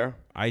DVD player?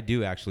 I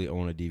do actually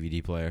own a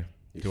DVD player.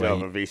 You still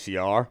have a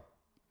VCR?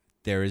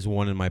 There is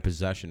one in my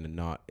possession and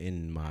not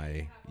in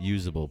my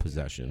usable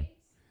possession.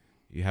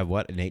 You have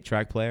what? An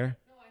 8-track player?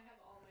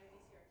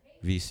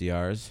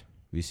 VCRs.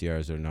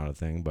 VCRs are not a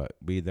thing, but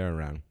they're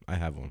around. I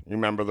have one. You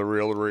remember the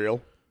reel-to-reel?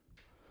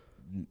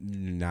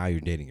 Now you're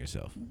dating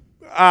yourself.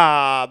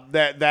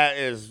 That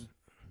is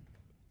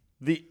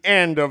the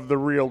end of the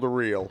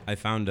reel-to-reel. I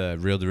found a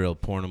reel-to-reel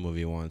porno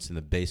movie once in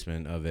the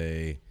basement of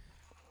a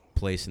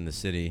place in the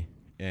city.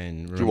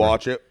 And did you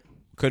watch it?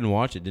 Couldn't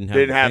watch it. Didn't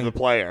have the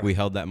player. We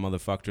held that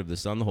motherfucker to the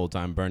sun the whole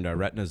time, burned our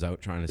retinas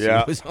out trying to see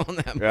what was on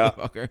that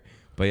motherfucker.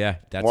 But yeah,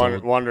 that's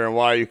wondering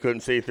why you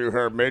couldn't see through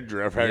her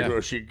midriff.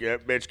 She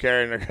get bitch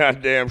carrying a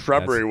goddamn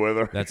shrubbery with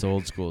her. That's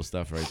old school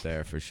stuff right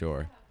there for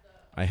sure.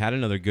 I had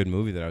another good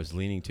movie that I was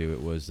leaning to.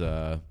 It was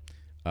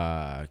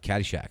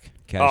Caddyshack.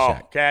 Oh,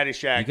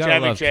 Caddyshack. You gotta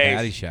love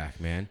Caddyshack,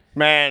 man.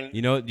 Man,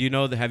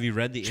 have you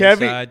read the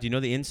inside? Do you know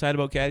the inside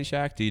about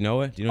Caddyshack? Do you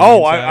know it?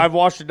 I've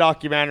watched the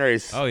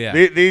documentaries. Oh yeah,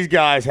 these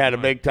guys had a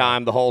big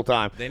time the whole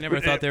time. They never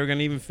thought they were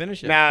gonna even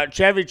finish it. Now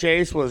Chevy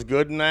Chase was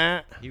good in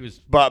that. He was,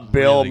 but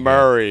Bill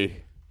Murray. Good.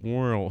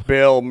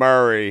 Bill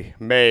Murray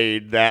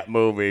made that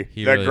movie.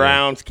 The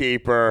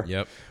groundskeeper.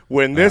 Yep.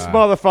 When this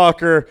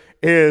motherfucker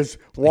is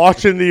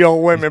watching the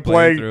old women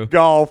play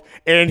golf,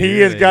 and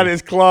he has got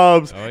his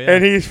clubs,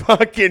 and he's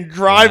fucking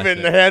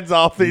driving the heads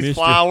off these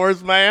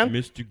flowers, man.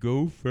 Mr.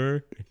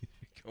 Gopher.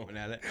 Going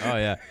at it. Oh,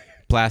 yeah.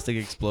 plastic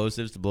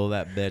explosives to blow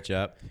that bitch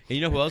up. And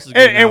you know who else is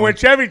good? And when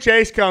Chevy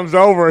Chase comes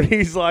over,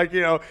 he's like,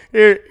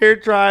 here,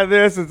 try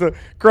this. It's a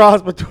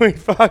cross between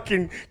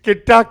fucking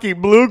Kentucky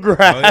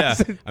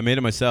bluegrass. Oh yeah, I made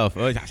it myself.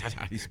 Oh,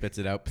 he spits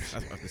it out.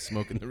 The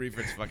smoke in the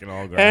reefer, it's fucking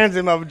all grass. Hands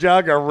him a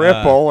jug of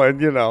Ripple, and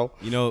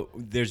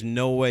there's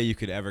no way you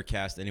could ever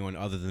cast anyone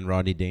other than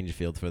Rodney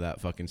Dangerfield for that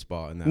fucking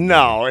spot in that.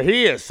 No,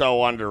 he is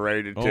so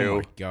underrated too. Oh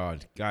my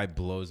god, guy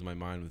blows my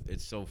mind.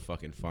 It's so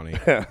fucking funny.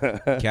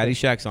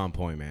 Caddyshack's on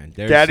point, man.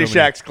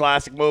 Caddyshack's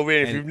classic movie.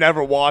 And if you've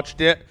never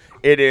watched it,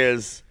 it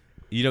is.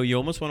 You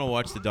almost want to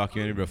watch the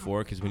documentary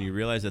before, because when you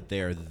realize that they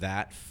are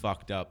that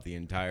fucked up the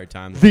entire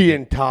time. The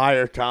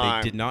entire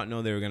time. They did not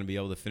know they were going to be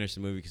able to finish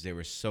the movie because they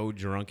were so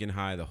drunk and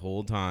high the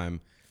whole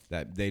time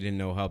that they didn't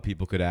know how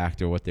people could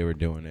act or what they were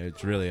doing.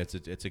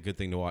 It's a good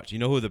thing to watch. You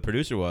know who the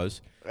producer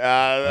was?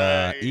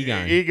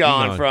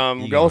 Egon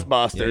from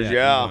Ghostbusters.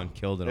 Yeah. Egon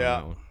killed it on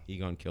that one.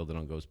 Egon killed it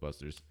on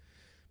Ghostbusters.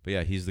 But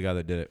yeah, he's the guy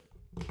that did it.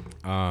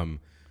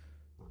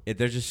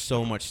 There's just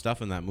so much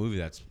stuff in that movie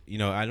that's,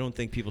 I don't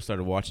think people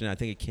started watching it. I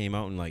think it came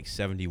out in like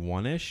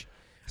 71-ish.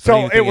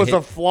 So it was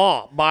a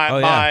flop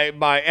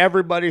by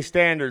everybody's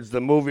standards.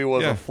 The movie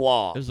was a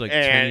flop. It was like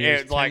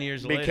and 10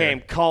 years later.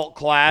 Became cult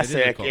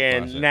classic,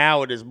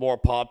 now it is more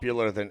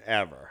popular than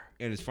ever.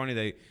 And it's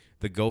funny,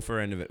 the gopher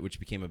end of it, which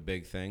became a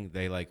big thing,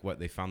 they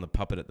found the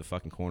puppet at the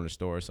fucking corner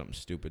store or something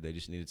stupid. They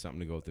just needed something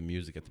to go with the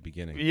music at the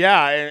beginning.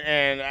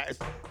 Yeah,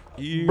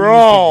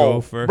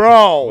 bro,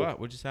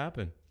 what just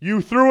happened?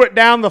 You threw it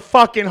down the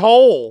fucking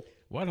hole.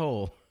 What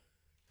hole?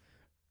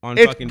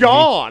 It's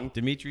gone.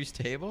 Dimitri's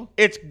table?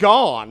 It's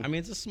gone. I mean,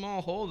 it's a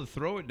small hole to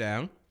throw it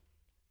down.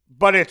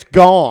 But it's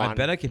gone. I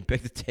bet I can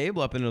pick the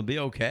table up and it'll be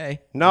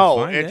okay.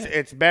 No,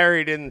 it's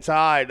buried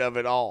inside of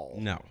it all.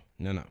 No.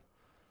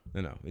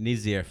 It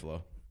needs the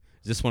airflow.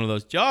 Is this one of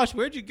those, Josh,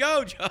 where'd you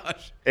go,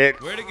 Josh?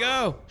 Where'd it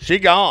go? She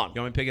gone.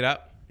 You want me to pick it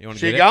up?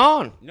 She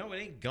gone. No, it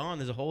ain't gone.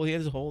 There's a hole here.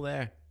 There's a hole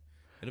there.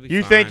 It'll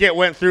be fine. Think it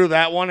went through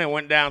that one and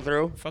went down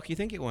through? Fuck you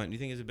think it went? You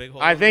think it's a big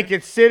hole? I think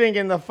it's sitting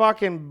in the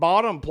fucking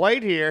bottom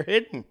plate here,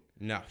 hidden.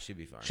 No, she'll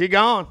be fine. She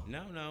gone.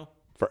 No.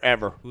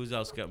 Forever. Who's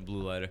else got a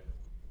blue lighter?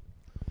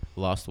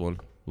 Lost one.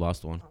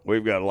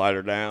 We've got to light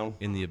her down.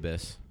 In the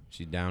abyss.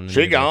 She's down in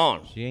the abyss.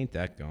 Gone. She ain't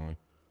that gone.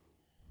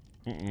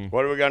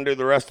 What are we going to do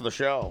the rest of the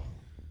show?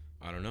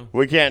 I don't know.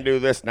 We can't do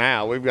this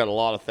now. We've got a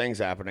lot of things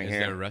happening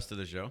here. Is there a rest of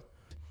the show?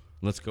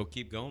 Let's go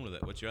keep going with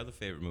it. What's your other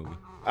favorite movie?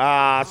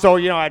 I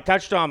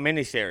touched on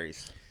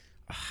miniseries.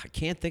 I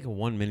can't think of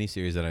one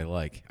miniseries that I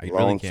like. I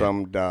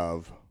Lonesome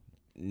Dove.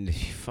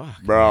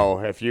 Fuck.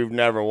 Bro, if you've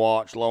never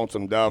watched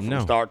Lonesome Dove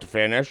from start to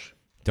finish.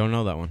 Don't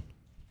know that one.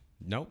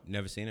 Nope,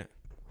 never seen it.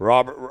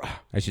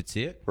 I should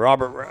see it.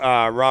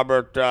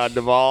 Robert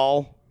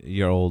Duvall.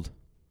 You're old.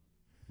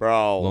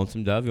 Bro.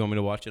 Lonesome Dove, you want me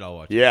to watch it? I'll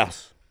watch it.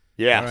 Yes.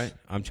 All right.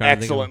 I'm trying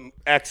to think of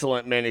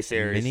excellent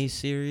miniseries.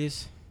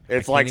 Miniseries?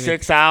 It's like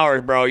 6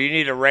 hours, bro. You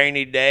need a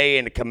rainy day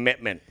and a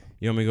commitment.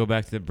 You want me to go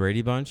back to the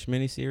Brady Bunch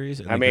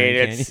miniseries? I mean,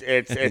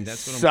 it's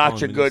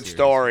such a good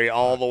story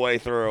all the way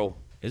through.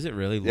 Is it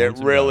really? It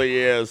really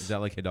is. Is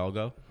that like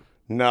Hidalgo?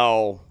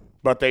 No,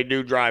 but they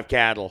do drive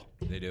cattle.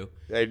 They do?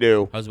 They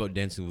do. How's about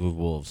Dancing with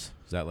Wolves?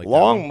 Is that like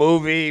long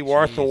movie,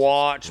 worth the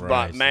watch,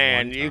 but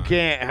man, you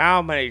can't.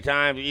 How many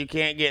times you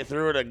can't get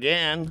through it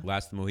again?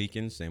 Last of the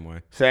Mohicans, same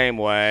way. Same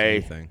way.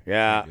 Same thing.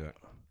 Yeah.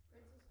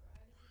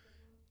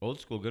 Old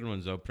school good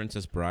ones though.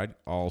 Princess Bride,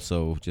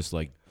 also just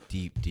like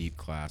deep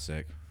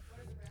classic.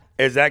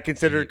 Is that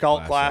considered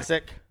cult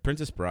classic?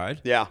 Princess Bride?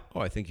 Yeah.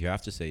 Oh, I think you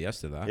have to say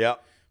yes to that.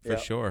 Yep. For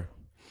sure.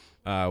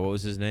 What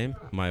was his name?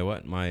 My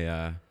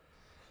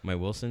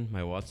Wilson,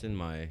 my Watson,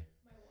 my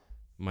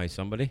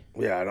somebody?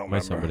 Yeah, I don't remember. My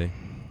somebody.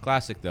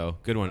 Classic though.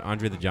 Good one.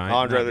 Andre the Giant.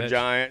 Andre the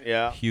Giant,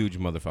 yeah. Huge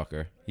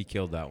motherfucker. He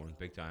killed that one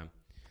big time.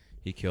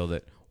 He killed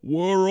it.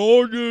 We're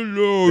all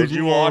the Did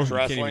you watch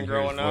wrestling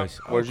growing up?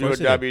 Was you a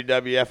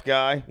WWF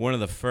guy? One of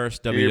the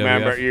first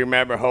WWF. You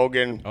remember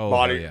Hogan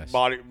body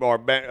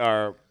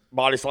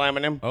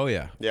slamming him? Oh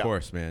yeah, of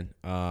course, man.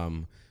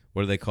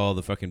 What do they call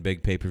the fucking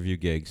big pay-per-view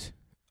gigs?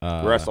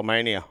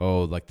 WrestleMania.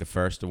 Oh, like the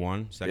first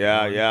one, second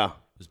one? Yeah. It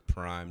was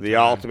prime. The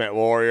Ultimate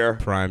Warrior.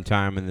 Prime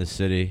time in the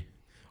city.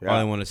 Yeah. All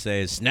I want to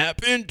say is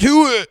snap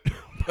into it.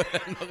 But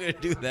I'm not going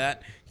to do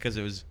that because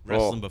it was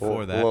wrestling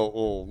before that.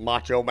 Little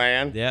Macho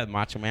Man. Yeah,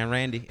 Macho Man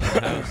Randy in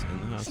the house.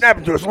 Snap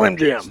into a Slim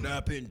Jim.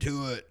 Snap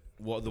into it.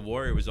 Well, the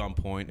Warrior was on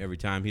point every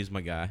time. He's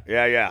my guy.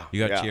 Yeah.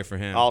 You got to cheer for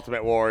him.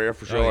 Ultimate Warrior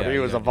for sure. Yeah, he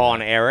was a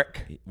Von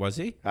Erich. Was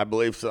he? I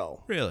believe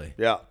so. Really?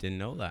 Yeah. Didn't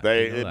know that.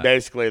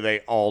 Basically, they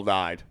all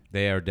died.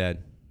 They are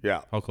dead.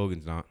 Yeah. Hulk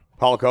Hogan's not.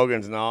 Hulk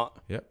Hogan's not.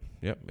 Yep.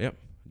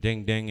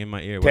 Ding, ding in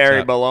my ear.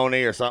 Terry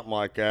Baloney or something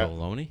like that.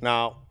 Baloney?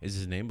 No. Is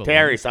his name Baloney?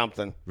 Terry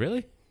something.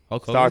 Really?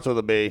 Hulk Hogan? Starts with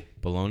a B.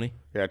 Baloney?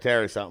 Yeah,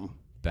 Terry something.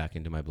 Back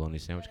into my bologna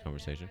sandwich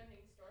conversation.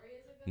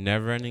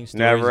 Never-ending story.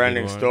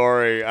 Never-ending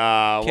story.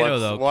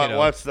 Kiddo,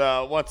 what's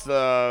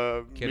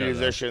the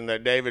musician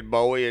that David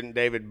Bowie in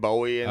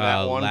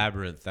that one?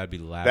 Labyrinth. That'd be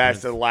Labyrinth.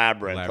 That's the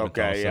Labyrinth. Also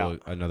okay, yeah.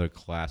 Another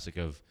classic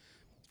of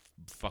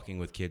fucking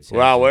with kids.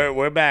 Well,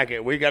 we're back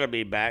we got to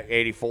be back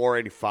 84,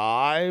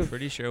 85.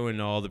 Pretty sure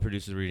when all the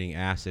producers were eating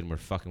acid, we're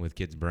fucking with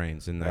kids'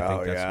 brains, and I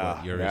think that's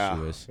what your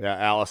issue is. Yeah,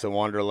 Alice in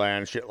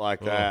Wonderland, shit like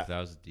that. That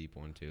was a deep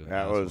one too.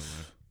 That was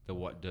the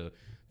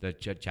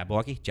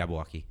Jabberwocky.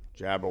 Jabberwocky.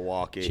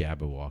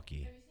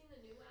 Jabberwocky.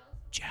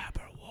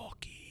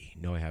 Jabberwocky.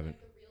 No, I haven't.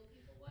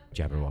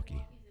 Jabberwocky.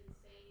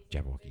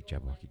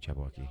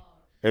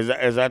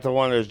 Is that the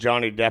one that's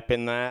Johnny Depp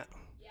in that?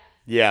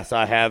 Yes,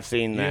 I have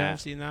seen that. You haven't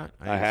seen that?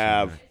 I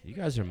have. You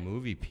guys are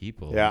movie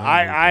people. Yeah,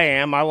 I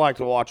am. I like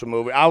to watch a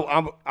movie.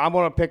 I'm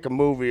going to pick a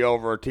movie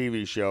over a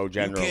TV show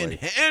generally. You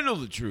can handle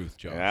the truth,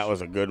 Josh. Yeah, that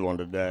was a good one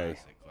today.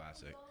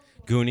 Classic.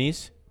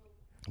 Goonies.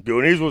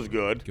 Goonies was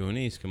good.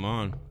 Goonies, come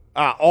on.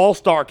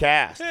 All-star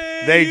cast.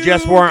 They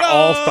just weren't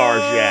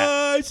all-stars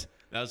yet.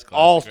 That was classic.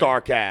 All-star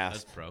right?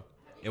 cast. That's pro.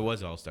 It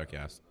was all-star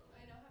cast.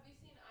 I know. Have you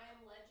seen I Am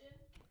Legend?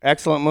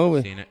 Excellent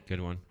movie. Seen it.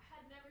 Good one.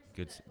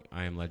 Good.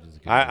 I Am Legend's a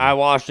good I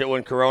watched it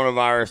when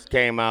coronavirus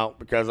came out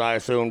because I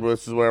assumed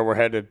this is where we're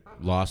headed.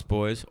 Lost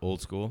Boys, old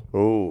school.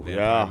 Ooh,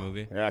 Vampire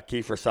movie. Yeah,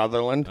 Kiefer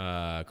Sutherland.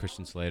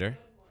 Christian Slater.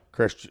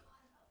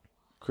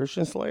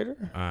 Christian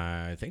Slater?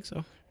 I think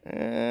so.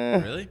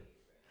 Really?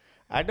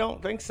 I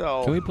don't think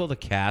so. Can we pull the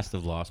cast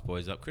of Lost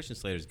Boys up? Christian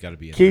Slater's got to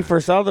be in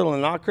Kiefer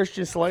Sutherland, not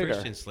Christian Slater.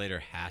 Christian Slater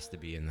has to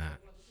be in that.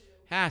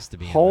 Has to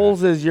be in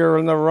Holes that. is you're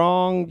in the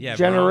wrong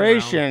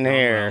generation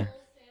here.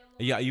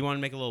 Yeah, you want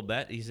to make a little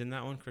bet? He's in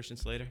that one, Christian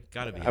Slater?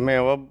 Got to be. I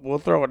mean, we'll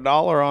throw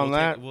 $1 on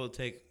that. We'll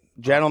take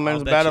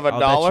gentleman's bet of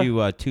 $1. I'll bet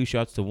you 2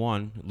 shots to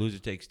 1. Loser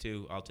takes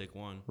 2. I'll take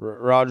 1.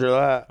 Roger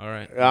that. All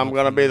right. I'm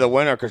going to be the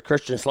winner because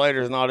Christian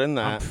Slater's not in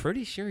that. I'm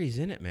pretty sure he's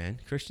in it, man.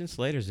 Christian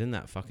Slater's in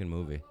that fucking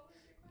movie.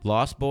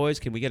 Lost Boys,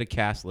 can we get a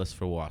cast list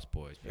for Lost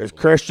Boys? Is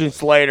Christian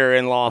Slater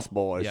in Lost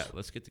Boys? Yeah,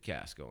 let's get the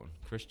cast going.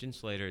 Christian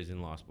Slater is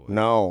in Lost Boys.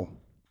 No.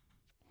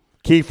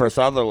 Kiefer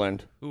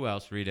Sutherland. Who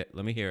else? Read it.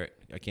 Let me hear it.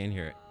 I can't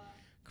hear it.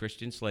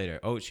 Christian Slater.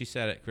 Oh, she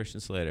said it. Christian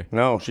Slater.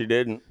 No, she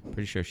didn't.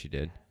 Pretty sure she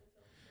did.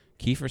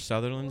 Kiefer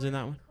Sutherland's in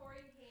that one?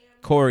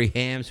 Corey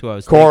Haim's who I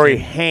was Corey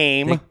thinking.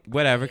 Haim.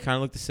 Whatever. Kind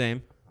of look the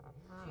same.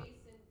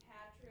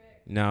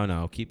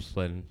 No. Keep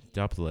splitting.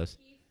 Top of the list.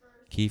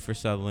 Kiefer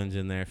Sutherland's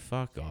in there.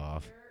 Fuck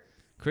off.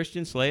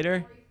 Christian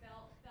Slater?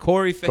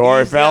 Corey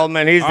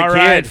Feldman. He's the kid. All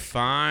right,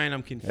 fine.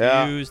 I'm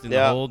confused in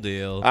the whole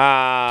deal. 2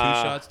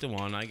 shots to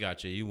 1. I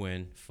got you. You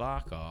win.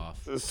 Fuck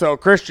off. So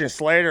Christian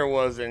Slater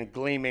was in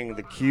Gleaming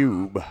the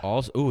Cube.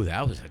 Also, ooh,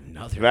 that was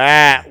another.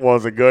 That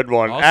was a good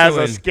one.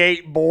 Also as a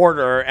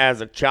skateboarder, as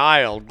a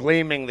child,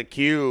 Gleaming the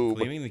Cube.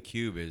 Gleaming the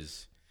Cube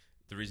is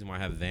the reason why I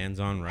have Vans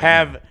on right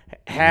now.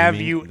 Have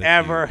you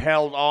ever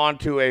held on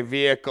to a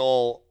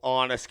vehicle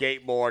on a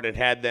skateboard and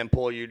had them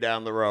pull you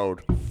down the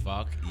road?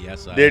 Fuck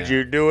yes, I Did have.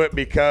 you do it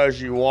because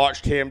you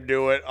watched him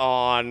do it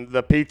on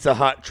the Pizza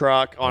Hut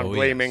truck on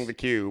Gleaming the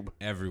Cube?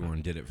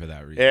 Everyone did it for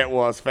that reason. It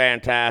was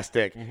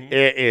fantastic. Mm-hmm.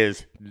 It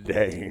is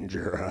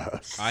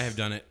dangerous. I have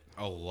done it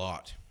a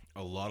lot.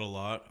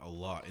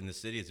 In the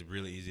city, it's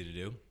really easy to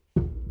do.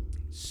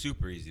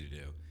 Super easy to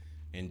do.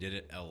 And did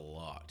it a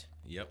lot.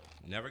 Yep.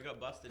 Never got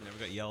busted, never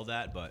got yelled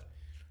at, but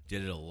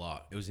did it a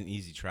lot. It was an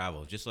easy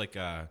travel. Just like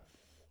I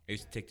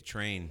used to take the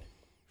train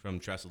from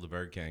Trestle to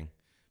Burger King.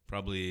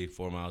 Probably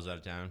 4 miles out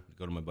of town,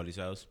 go to my buddy's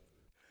house.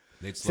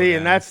 See,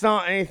 and that's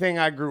not anything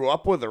I grew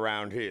up with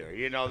around here.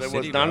 You know, there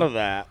was none of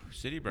that.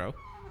 City, bro.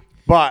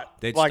 But,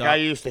 I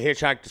used to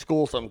hitchhike to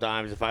school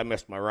sometimes if I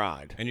missed my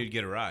ride. And you'd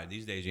get a ride.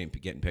 These days, you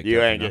ain't getting picked up.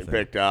 You ain't getting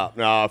picked up.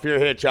 No, if you're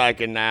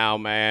hitchhiking now,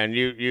 man,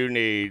 you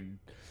need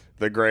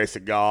the grace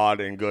of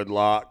God and good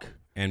luck.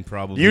 And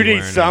probably you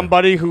need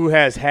somebody who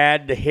has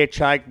had to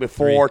hitchhike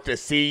before to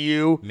see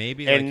you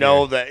and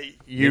know that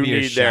you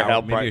need their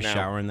help right now. Maybe you're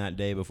showering that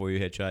day before you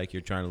hitchhike.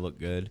 You're trying to look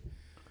good.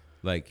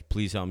 Like,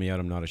 please help me out.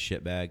 I'm not a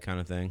shitbag kind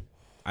of thing.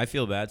 I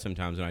feel bad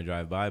sometimes when I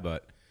drive by,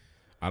 but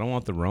I don't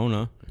want the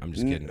Rona. I'm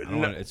just kidding.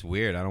 It's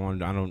weird. I don't want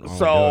to do it.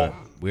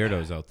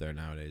 Weirdos out there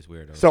nowadays.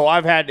 Weirdos. So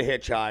I've had to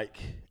hitchhike.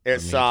 It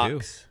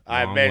sucks.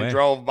 I've been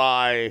drove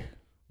by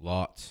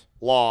lots.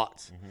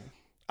 Mm-hmm.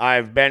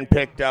 I've been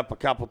picked up a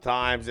couple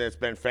times. It's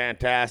been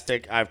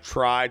fantastic. I've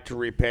tried to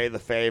repay the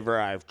favor.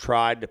 I've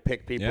tried to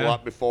pick people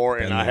up before,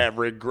 and I have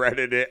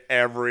regretted it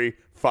every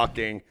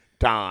fucking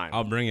time.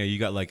 I'll bring you. You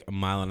got like a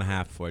mile and a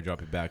half before I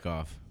drop you back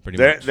off. Pretty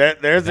much.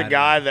 There's a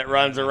guy that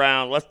runs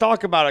around. Let's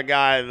talk about a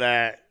guy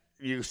that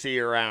you see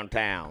around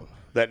town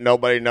that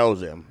nobody knows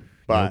him.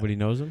 But nobody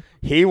knows him?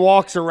 He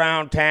walks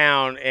around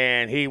town,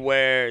 and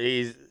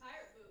he's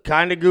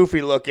kind of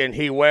goofy looking.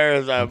 He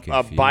wears a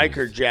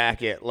biker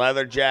jacket,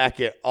 leather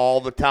jacket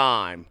all the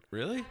time.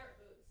 Really?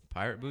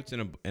 Pirate boots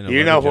and a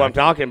You know who I'm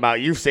talking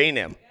about. You've seen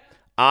him.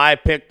 I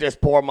picked this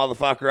poor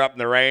motherfucker up in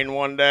the rain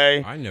one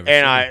day,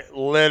 I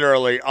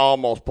literally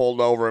almost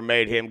pulled over and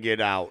made him get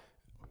out.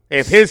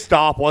 If his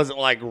stop wasn't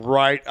like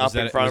right up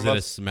in front of us.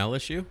 Was it a smell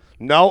issue?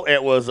 No,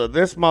 it was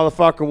this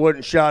motherfucker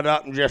wouldn't shut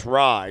up and just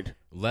ride.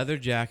 Leather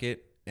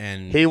jacket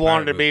and he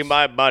wanted to be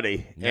my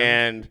buddy,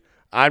 and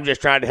I'm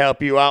just trying to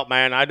help you out,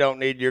 man. I don't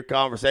need your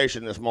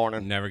conversation this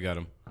morning. Never got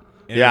him.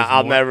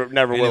 I'll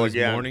never will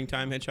again. Morning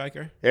time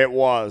hitchhiker? It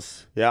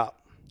was, yeah.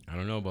 I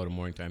don't know about a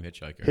morning time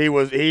hitchhiker.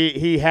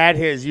 He had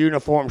his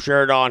uniform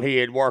shirt on. He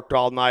had worked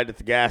all night at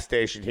the gas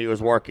station he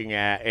was working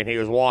at, and he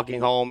was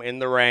walking home in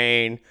the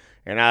rain.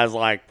 And I was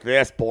like,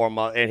 this poor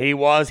mother. And he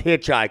was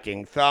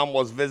hitchhiking. Thumb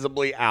was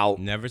visibly out.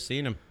 Never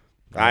seen him.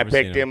 I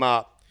picked him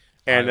up,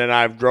 and then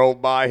I've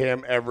drove by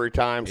him every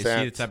time Is since.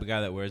 he the type of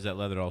guy that wears that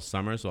leather all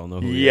summer, so I'll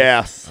know who he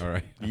Yes. is? All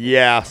right.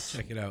 Yes.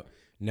 Check it out.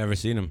 Never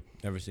seen him.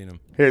 Never seen him.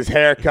 His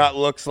haircut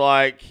looks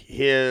like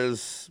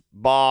his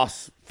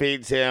boss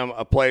feeds him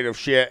a plate of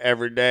shit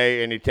every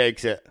day, and he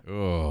takes it.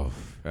 Oh,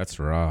 that's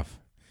rough.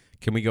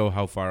 Can we go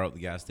how far out the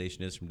gas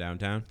station is from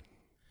downtown?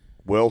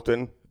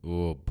 Wilton,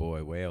 Oh,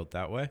 boy. Way out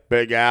that way?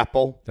 Big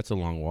Apple, That's a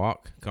long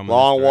walk. Come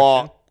long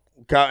walk,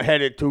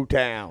 headed to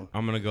town.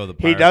 I'm going to go the He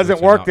Pirate doesn't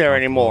Woods. I'm work not there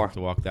comfortable anymore.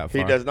 To walk that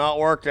far. He does not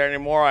work there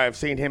anymore. I have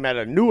seen him at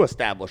a new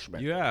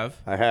establishment. You have?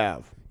 I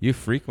have. You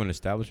frequent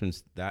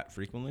establishments that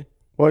frequently?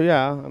 Well,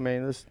 yeah. I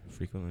mean, this.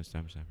 Frequently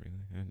established that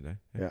frequently?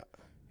 Yeah.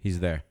 He's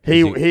there.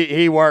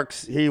 He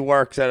works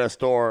at a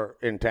store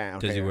in town.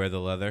 Does he here. wear the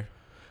leather?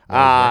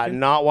 while he's working?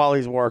 Not while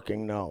he's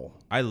working. No.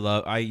 I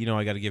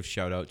got to give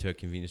shout out to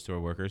convenience store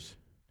workers.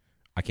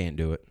 I can't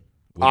do it.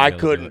 I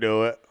couldn't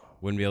do it.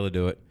 Wouldn't be able to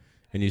do it.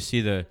 And you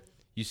see the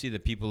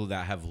people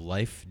that have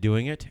life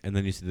doing it, and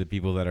then you see the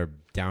people that are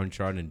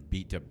downtrodden and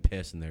beat to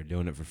piss, and they're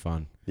doing it for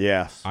fun.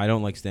 Yes. I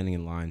don't like standing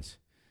in lines.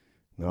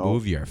 No.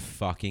 Move your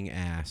fucking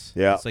ass.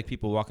 Yeah. It's like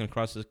people walking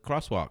across the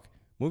crosswalk.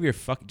 Move your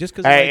fuck. Just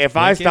because. Hey, if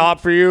I stop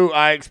for you,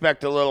 I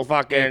expect a little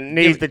fucking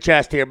knees to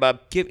chest here, bub.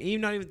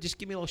 Just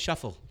give me a little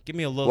shuffle. Give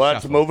me a little.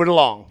 Let's shuffle. move it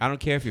along. I don't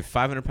care if you're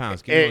 500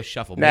 pounds. Give me a little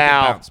shuffle.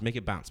 Now, Make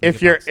it bounce.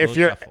 If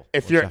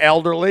you're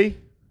elderly,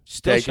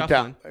 still take your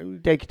shuffling.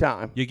 time. Take your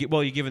time. You're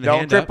giving the Don't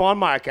hand trip up. on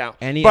my account.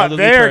 Any but elderly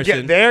they're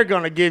person they're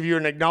going to give you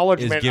an is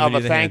acknowledgement giving of you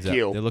a the thank hands up.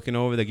 you. They're looking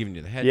over. They're giving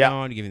you the head Yep.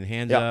 down. You're giving the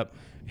hands Yep. up.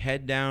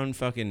 Head down.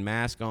 Fucking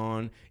mask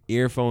on.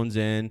 Earphones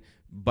in.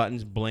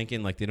 Buttons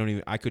blinking like they don't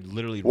even. I could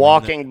literally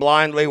Walking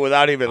blindly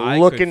without even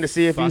looking to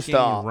see if you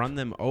stop. Run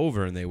them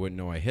over and they wouldn't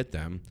know I hit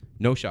them.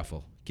 No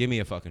shuffle. Give me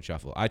a fucking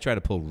shuffle. I try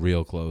to pull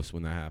real close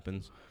when that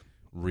happens.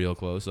 Real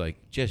close.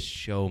 Like, just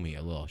show me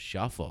a little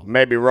shuffle.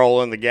 Maybe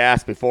roll in the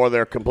gas before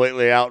they're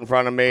completely out in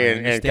front of me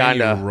and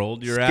kind of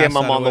skim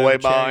them on the way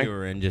by.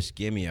 And just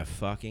give me a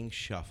fucking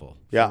shuffle.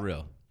 Yeah. For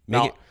real.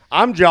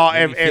 I'm Make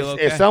me feel If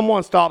okay.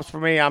 someone stops for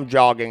me, I'm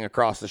jogging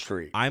across the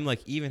street. I'm like,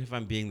 even if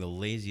I'm being the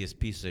laziest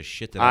piece of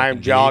shit that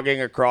I'm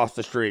jogging across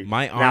the street.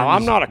 My now, I'm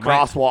arms- not a my-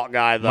 crosswalk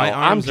guy, though. my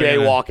I'm arms are gonna-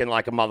 jaywalking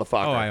like a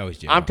motherfucker. Oh, I always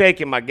jaywalk. I'm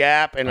taking my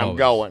gap, and I'm Always.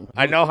 going.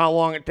 I know how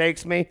long it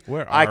takes me.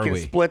 Where I are can we?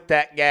 split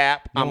that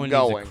gap. No I'm one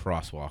going. needs a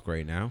crosswalk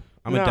right now.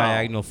 I'm No. a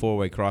diagonal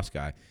four-way cross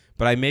guy.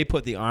 But I may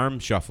put the arm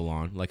shuffle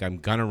on. Like, I'm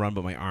going to run,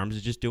 but my arms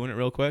are just doing it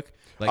real quick.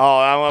 Like,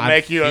 I'm going to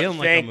make you feeling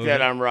like I'm think that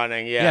moving. I'm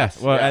running. Yeah. Yes.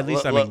 Well, Yeah. at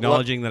least I'm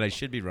acknowledging that I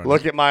should be running.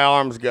 Look at my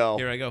arms go.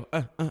 Here I go.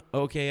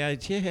 Okay.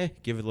 Yeah.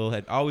 Give it a little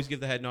head. Always give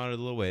the head nod or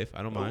the little wave.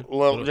 I don't mind.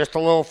 Just a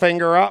little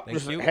finger up. Thank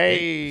just, you.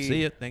 Hey.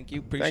 See it. Thank you.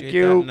 Appreciate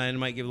you. that. And I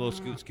might give a little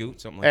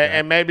scoot, something like that.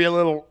 And maybe a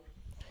little.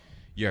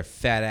 Your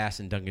fat ass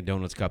in Dunkin'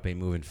 Donuts cup ain't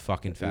moving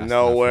fucking fast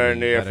Nowhere enough for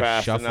me. You near better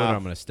fast shuffle enough. Or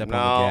I'm going to step on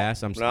No, the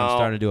gas. I'm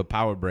starting to do a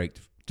power break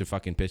to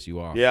fucking piss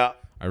you off. Yeah.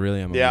 I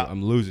really am. Yeah.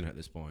 I'm losing at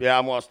this point. Yeah,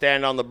 I'm going to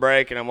stand on the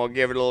brake, and I'm going to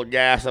give it a little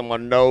gas. I'm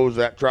going to nose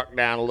that truck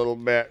down a little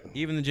bit.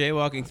 Even the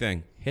jaywalking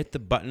thing. Hit the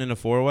button in a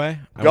four-way.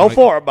 Go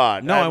for it,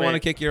 bud. No, I want to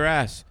kick your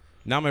ass.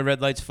 Now my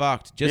red light's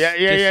fucked.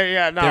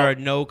 Yeah. No. There are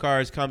no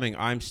cars coming.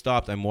 I'm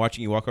stopped. I'm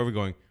watching you walk over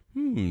going,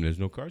 there's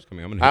no cars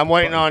coming. I'm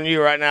waiting on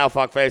you right now,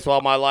 fuckface,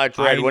 while my light's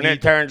red. When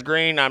it turns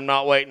green, I'm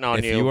not waiting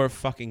on you. If you are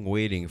fucking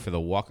waiting for the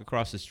walk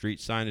across the street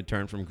sign to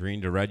turn from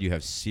green to red, you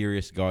have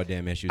serious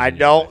goddamn issues. I in your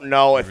don't life.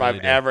 know You if really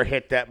I've do. ever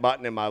hit that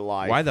button in my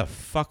life. Why the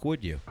fuck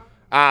would you?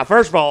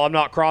 First of all, I'm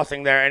not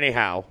crossing there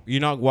anyhow.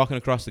 You're not walking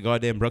across the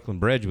goddamn Brooklyn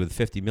Bridge with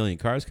 50 million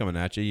cars coming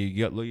at you.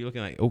 You're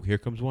looking like, oh, here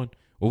comes one.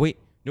 Oh, wait.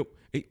 Nope.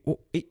 Hey, oh,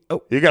 hey,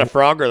 oh. You got to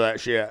Frogger that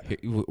shit.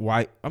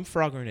 Why? I'm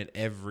froggering it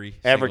every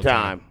Every single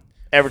time.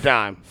 Every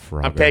time.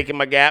 Frogger. I'm taking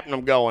my gap and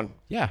I'm going.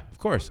 Yeah, of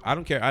course. I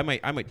don't care. I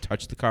might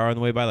touch the car on the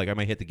way by. Like, I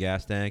might hit the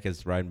gas tank as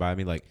it's riding by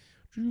me. Like,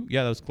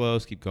 yeah, that was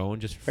close. Keep going.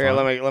 Just for Here,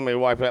 fun. let me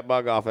wipe that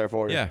bug off there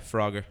for you. Yeah,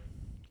 Frogger.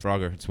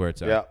 It's where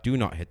it's at. Yeah. Do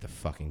not hit the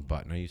fucking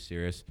button. Are you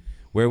serious?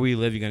 Where we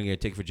live, you're going to get a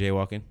ticket for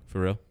jaywalking?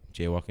 For real?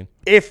 Jaywalking?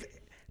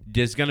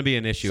 There's going to be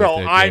an issue. So if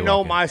they're I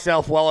know jaywalking.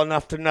 myself well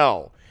enough to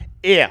know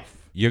if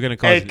You're going to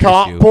cause a an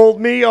cop issue. pulled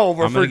me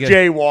over I'm for gonna get-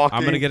 jaywalking.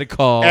 I'm going to get a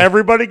call.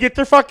 Everybody get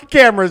their fucking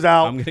cameras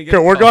out. I'm gonna get 'cause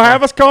a we're call. going to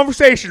have this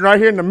conversation right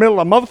here in the middle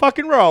of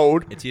motherfucking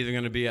road. It's either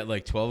going to be at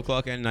like 12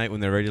 o'clock at night when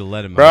they're ready to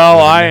let him Bro, out. or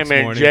the I next am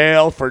in morning.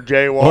 jail for Or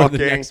the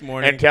next jaywalking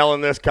morning. and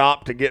telling this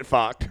cop to get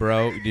fucked.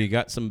 Bro, do you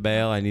got some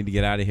bail? I need to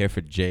get out of here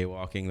for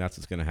jaywalking. That's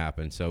what's going to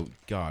happen. So,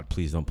 God,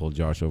 please don't pull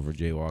Josh over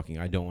jaywalking.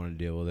 I don't want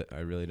to deal with it. I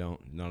really don't.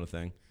 Not a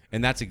thing.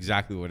 And that's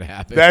exactly what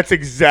happened. That's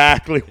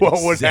exactly what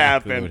would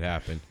Exactly happen. what would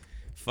happen.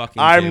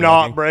 fucking I'm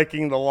not jaywalking.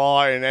 breaking the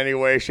law in any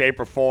way, shape,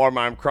 or form.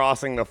 I'm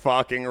crossing the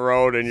fucking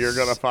road, and you're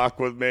gonna fuck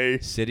with me.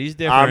 City's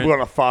different. I'm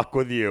gonna fuck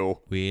with you.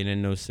 We ain't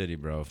in no city,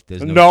 bro. If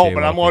there's No,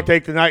 but I'm gonna jaywalking.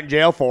 take the night in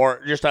jail for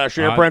it, just out of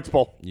sheer I-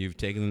 principle. You've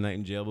taken the night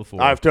in jail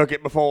before. I've took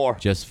it before.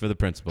 just for the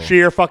principle.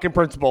 Sheer fucking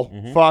principle.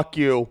 Mm-hmm. Fuck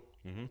you.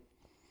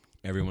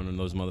 Everyone of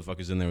those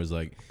motherfuckers in there was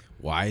like,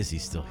 "Why is he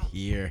still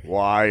here?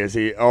 Why is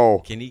he? Oh,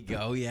 Can he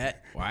go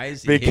yet? Why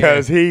is he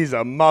because here?" he's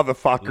a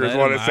motherfucker is Let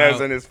what him it says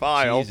out. in his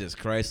file. Jesus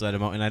Christ, let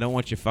him out. And I don't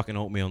want your fucking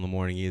oatmeal in the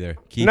morning either.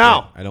 Keep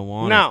No, it. I don't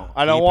want it. no,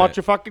 I don't Keep want it.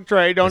 your fucking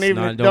tray. Don't It's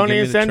even not- don't give me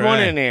even the send one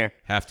tray. in here.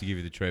 Have to give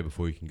you the tray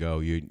before you can go.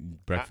 You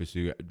breakfast.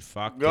 You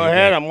fuck. Go take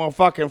ahead. it. I'm gonna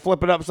fucking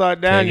flip it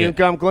upside down. Take You it.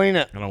 can come clean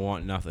it. I don't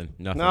want nothing.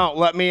 Nothing. No,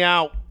 let me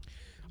out.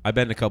 I've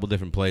been in a couple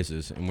different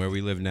places, and where we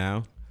live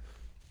now,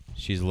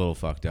 she's a little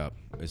fucked up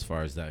as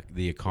far as that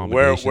the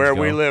accommodations Where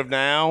go. we live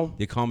now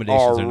The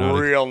accommodations are not.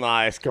 real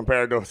nice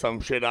compared to some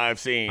shit I've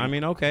seen. I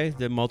mean, okay,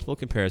 there are multiple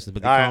comparisons,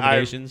 but the I-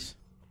 accommodations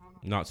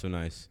not so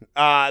nice.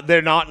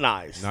 they're not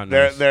nice. Not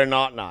they're nice. they're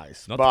not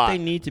nice. Not but that they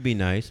need to be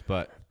nice,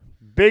 but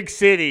big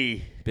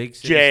city big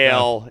city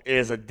jail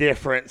is a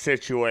different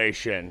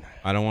situation.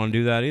 I don't want to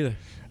do that either.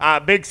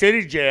 Big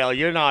city jail,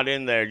 you're not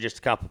in there just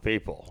a couple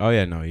people. Oh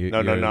yeah, no, you.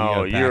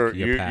 No,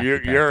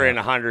 you're in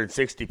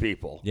 160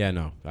 people. Yeah,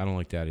 no, I don't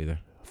like that either.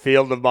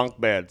 Field of bunk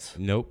beds.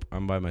 Nope,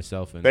 I'm by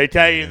myself. And They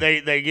tell you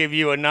they give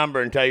you a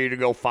number and tell you to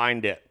go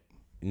find it.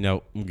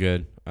 Nope, I'm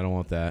good. I don't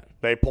want that.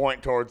 They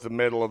point towards the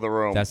middle of the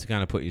room. That's to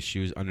kind of put your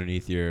shoes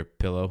underneath your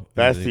pillow.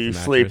 That's underneath so you the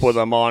sleep mattress. with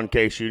them on in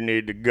case you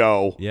need to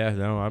go. Yeah,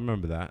 no, I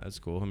remember that. That's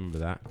cool. I remember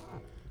that.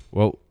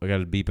 Whoa, I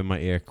got a beep in my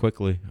ear.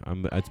 Quickly,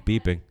 it's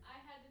beeping. I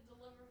had to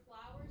deliver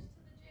flowers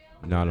to the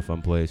jail. Not a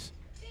fun place.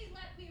 They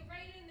let me right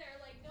in there,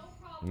 like no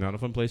problem. Not a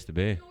fun place to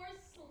be. Doors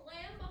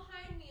slam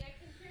behind me. I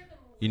can hear them.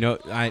 You know,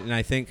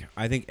 leave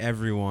I think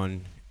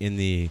everyone in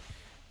the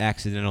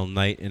accidental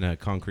night in a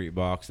concrete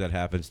box that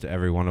happens to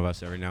every one of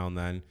us every now and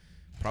then.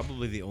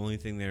 Probably the only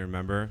thing they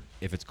remember,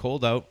 if it's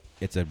cold out,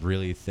 it's a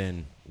really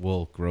thin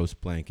wool gross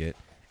blanket,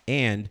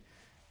 and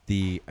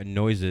the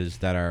noises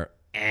that are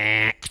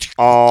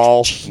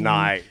All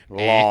night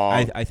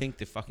long. I think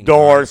the fucking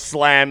Doors guards-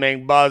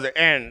 slamming, buzzing,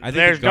 and I think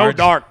there's the guards-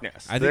 no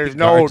darkness. I think There's the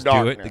no guards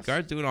darkness. do it. The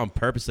guards do it on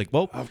purpose. Like,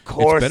 well, Of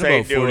course it's been they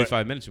about do it.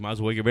 45 minutes. You might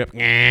as well wake up.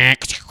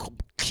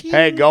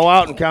 Hey, go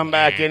out and come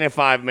back in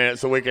 5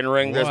 minutes so we can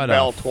ring this What a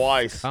bell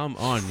twice. Come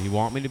on, you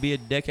want me to be a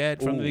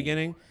dickhead from the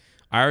beginning?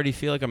 I already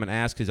feel like I'm an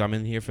ass because I'm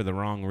in here for the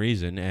wrong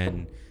reason,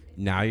 and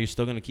now you're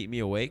still gonna keep me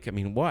awake. I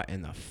mean, what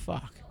in the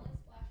fuck?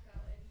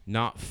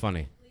 Not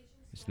funny.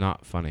 It's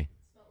not funny.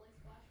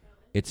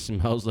 It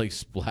smells like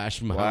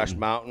Splash Mountain. Splash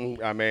Mountain.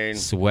 I mean,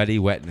 Sweaty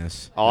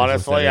wetness. That's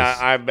honestly, what that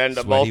is. I've been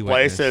to Sweaty both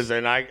wetness. places,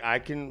 and I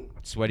can.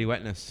 Sweaty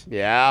wetness.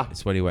 Yeah.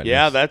 It's sweaty wetness.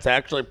 Yeah, that's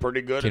actually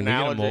pretty good Can we, get a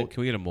analogy. mold,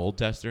 can we get a mold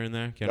tester in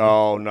there? Can we?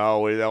 Oh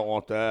no, we don't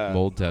want that.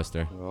 Mold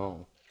tester.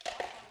 No.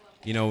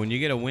 You know, when you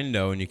get a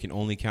window and you can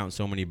only count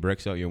so many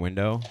bricks out your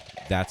window,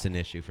 that's an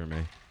issue for me.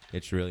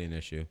 It's really an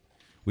issue.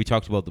 We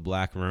talked about the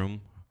black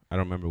room. I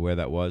don't remember where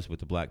that was with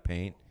the black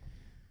paint.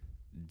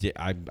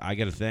 I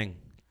get a thing.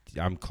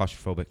 I'm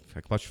claustrophobic.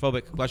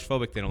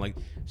 Claustrophobic. They don't like.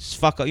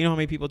 Fuck. You know how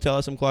many people tell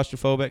us I'm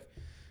claustrophobic?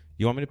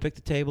 You want me to pick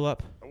the table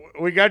up?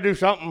 We gotta do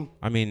something.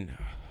 I mean,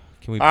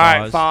 can we All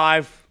pause? right,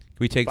 5. Can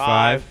we take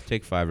Five. 5?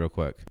 Take 5 real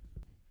quick.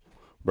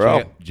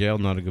 Bro. Jail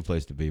not a good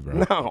place to be,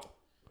 bro.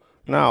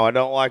 No, I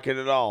don't like it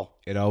at all.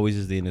 It always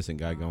is the innocent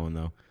guy going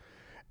though.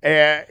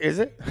 Is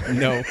it?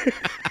 No,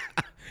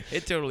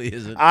 it totally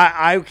isn't.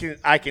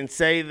 I can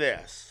say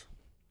this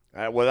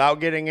without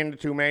getting into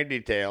too many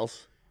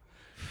details.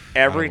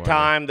 Every worry.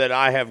 time that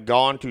I have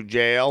gone to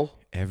jail,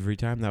 Every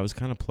time that was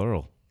kind of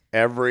plural.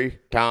 every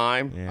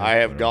time Yeah, I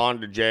have whatever.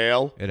 gone to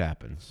jail, It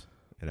happens.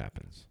 It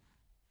happens.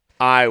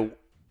 I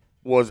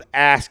was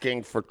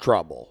asking for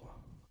trouble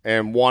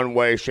in one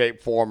way,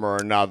 shape, form, or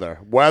another.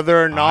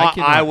 Whether or not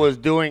cannot- I was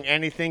doing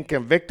anything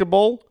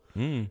convictable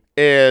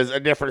is a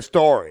different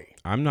story.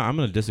 I'm going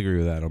to disagree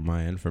with that on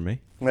my end. For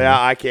me, Yeah,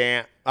 I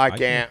can't. I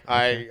can't.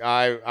 can't.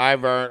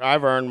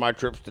 I've earned my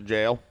trips to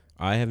jail.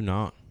 I have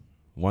not.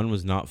 One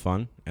was not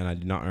fun, and I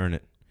did not earn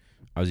it.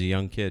 I was a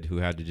young kid who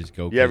had to just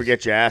go. You ever 'cause-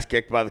 get your ass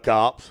kicked by the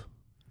cops?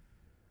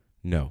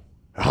 No.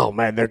 Oh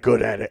man, they're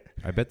good at it.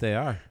 I bet they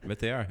are.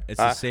 It's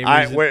the same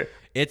I- reason. wait.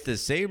 It's the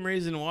same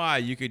reason why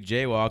you could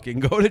jaywalk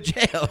and go to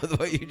jail with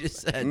what you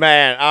just said.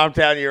 Man, I'm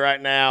telling you right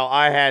now,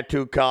 I had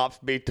 2 cops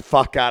beat the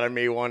fuck out of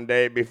me one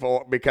day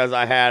before because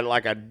I had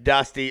like a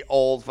dusty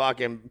old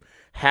fucking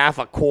half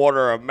a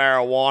quarter of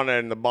marijuana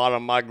in the bottom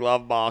of my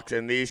glove box,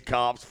 and these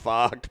cops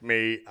fucked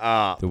me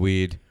up. The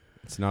weed.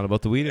 It's not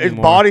about the weed It's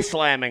anymore. body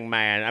slamming,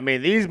 man. I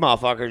mean, these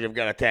motherfuckers have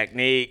got a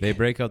technique. They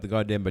break out the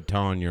goddamn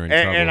baton. You're in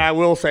trouble. And I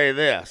will say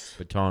this.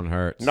 Baton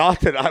hurts. Not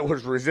that I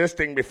was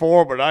resisting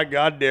before, but I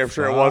goddamn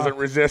sure Fuck. wasn't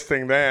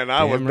resisting then.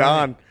 I was Damn right.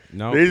 done.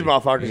 No, These it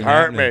motherfuckers ain't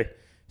hurt happening. me.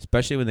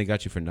 Especially when they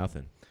got you for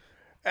nothing.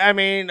 I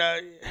mean,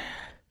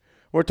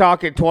 We're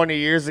talking 20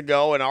 years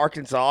ago in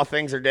Arkansas.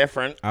 Things are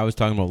different. I was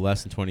talking about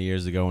less than 20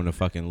 years ago and a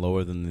fucking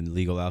lower than the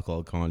legal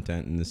alcohol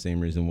content, and the same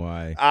reason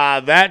why.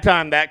 That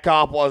time, that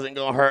cop wasn't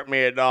going to hurt me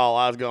at all.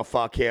 I was going to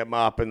fuck him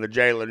up, and the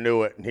jailer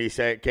knew it, and he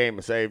came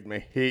and saved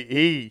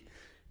me.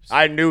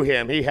 I knew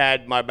him. He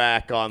had my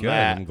back on Good,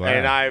 that. I'm glad.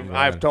 And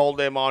I've told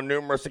him on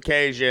numerous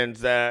occasions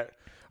that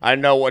I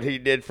know what he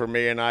did for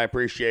me, and I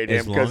appreciate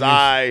him because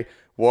I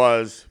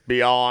was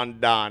beyond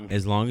done.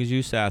 As long as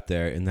you sat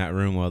there in that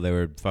room while they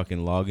were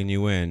fucking logging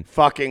you in,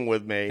 Fucking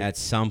with me. at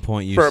some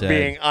point you for said,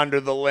 being under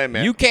the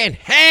limit. you can't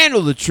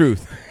handle the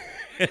truth.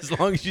 As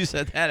long as you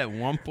said that at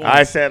one point.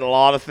 I said a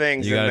lot of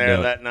things You in gotta there do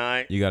it. that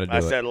night. You gotta do I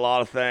it. said a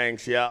lot of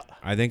things, yeah.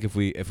 I think if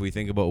we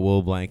think about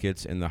wool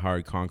blankets and the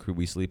hard concrete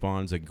we sleep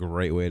on, it's a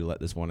great way to let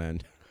this one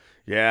end.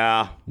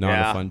 Yeah.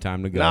 Not a fun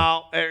time to go.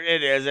 No,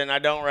 it isn't. I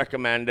don't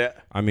recommend it.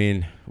 I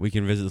mean, we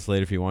can visit this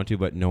later if you want to,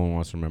 but no one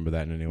wants to remember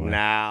that in any way.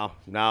 No,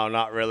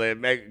 not really. It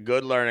make a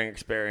good learning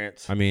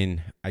experience. I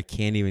mean, I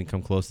can't even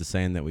come close to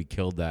saying that we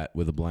killed that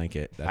with a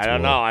blanket. That's I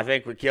don't wool. know. I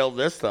think we killed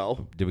this,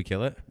 though. Did we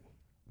kill it?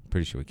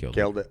 Pretty sure we killed it.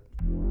 Killed it.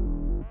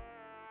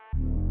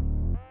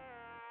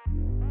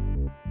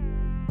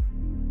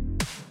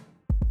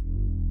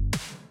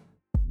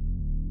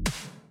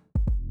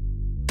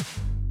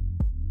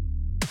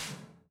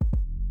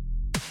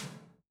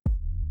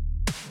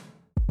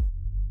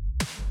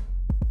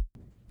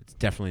 It's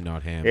definitely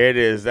not ham. It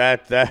is.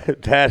 That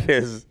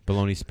is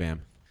Bologna spam.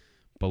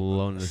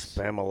 Bologna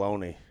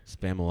Spamaloni.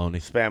 Spamaloni.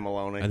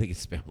 Spamaloni. I think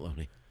it's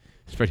spamaloni.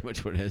 It's pretty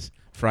much what it is.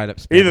 Fried up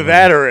spamaloni. Either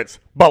that or it's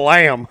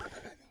balam.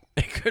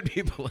 It could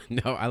be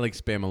bologna. No, I like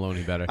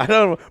spamaloni better. I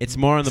don't know. It's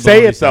more on the Say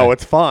bologna it, though. side.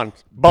 It's fun.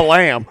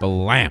 Balam.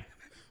 Blam.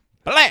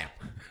 Blam.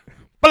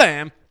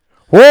 Blam.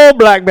 Whoa,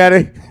 Black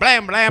Betty.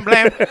 Blam, blam,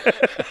 blam.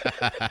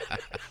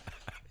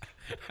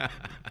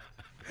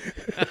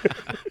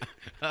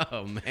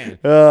 Oh, man.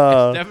 It's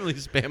definitely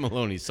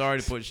spamaloni.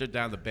 Sorry to put shit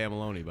down the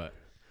Spamaloni, but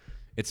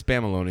it's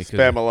spamaloni.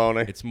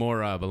 Spamaloni. It's more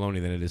bologna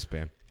than it is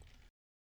spam.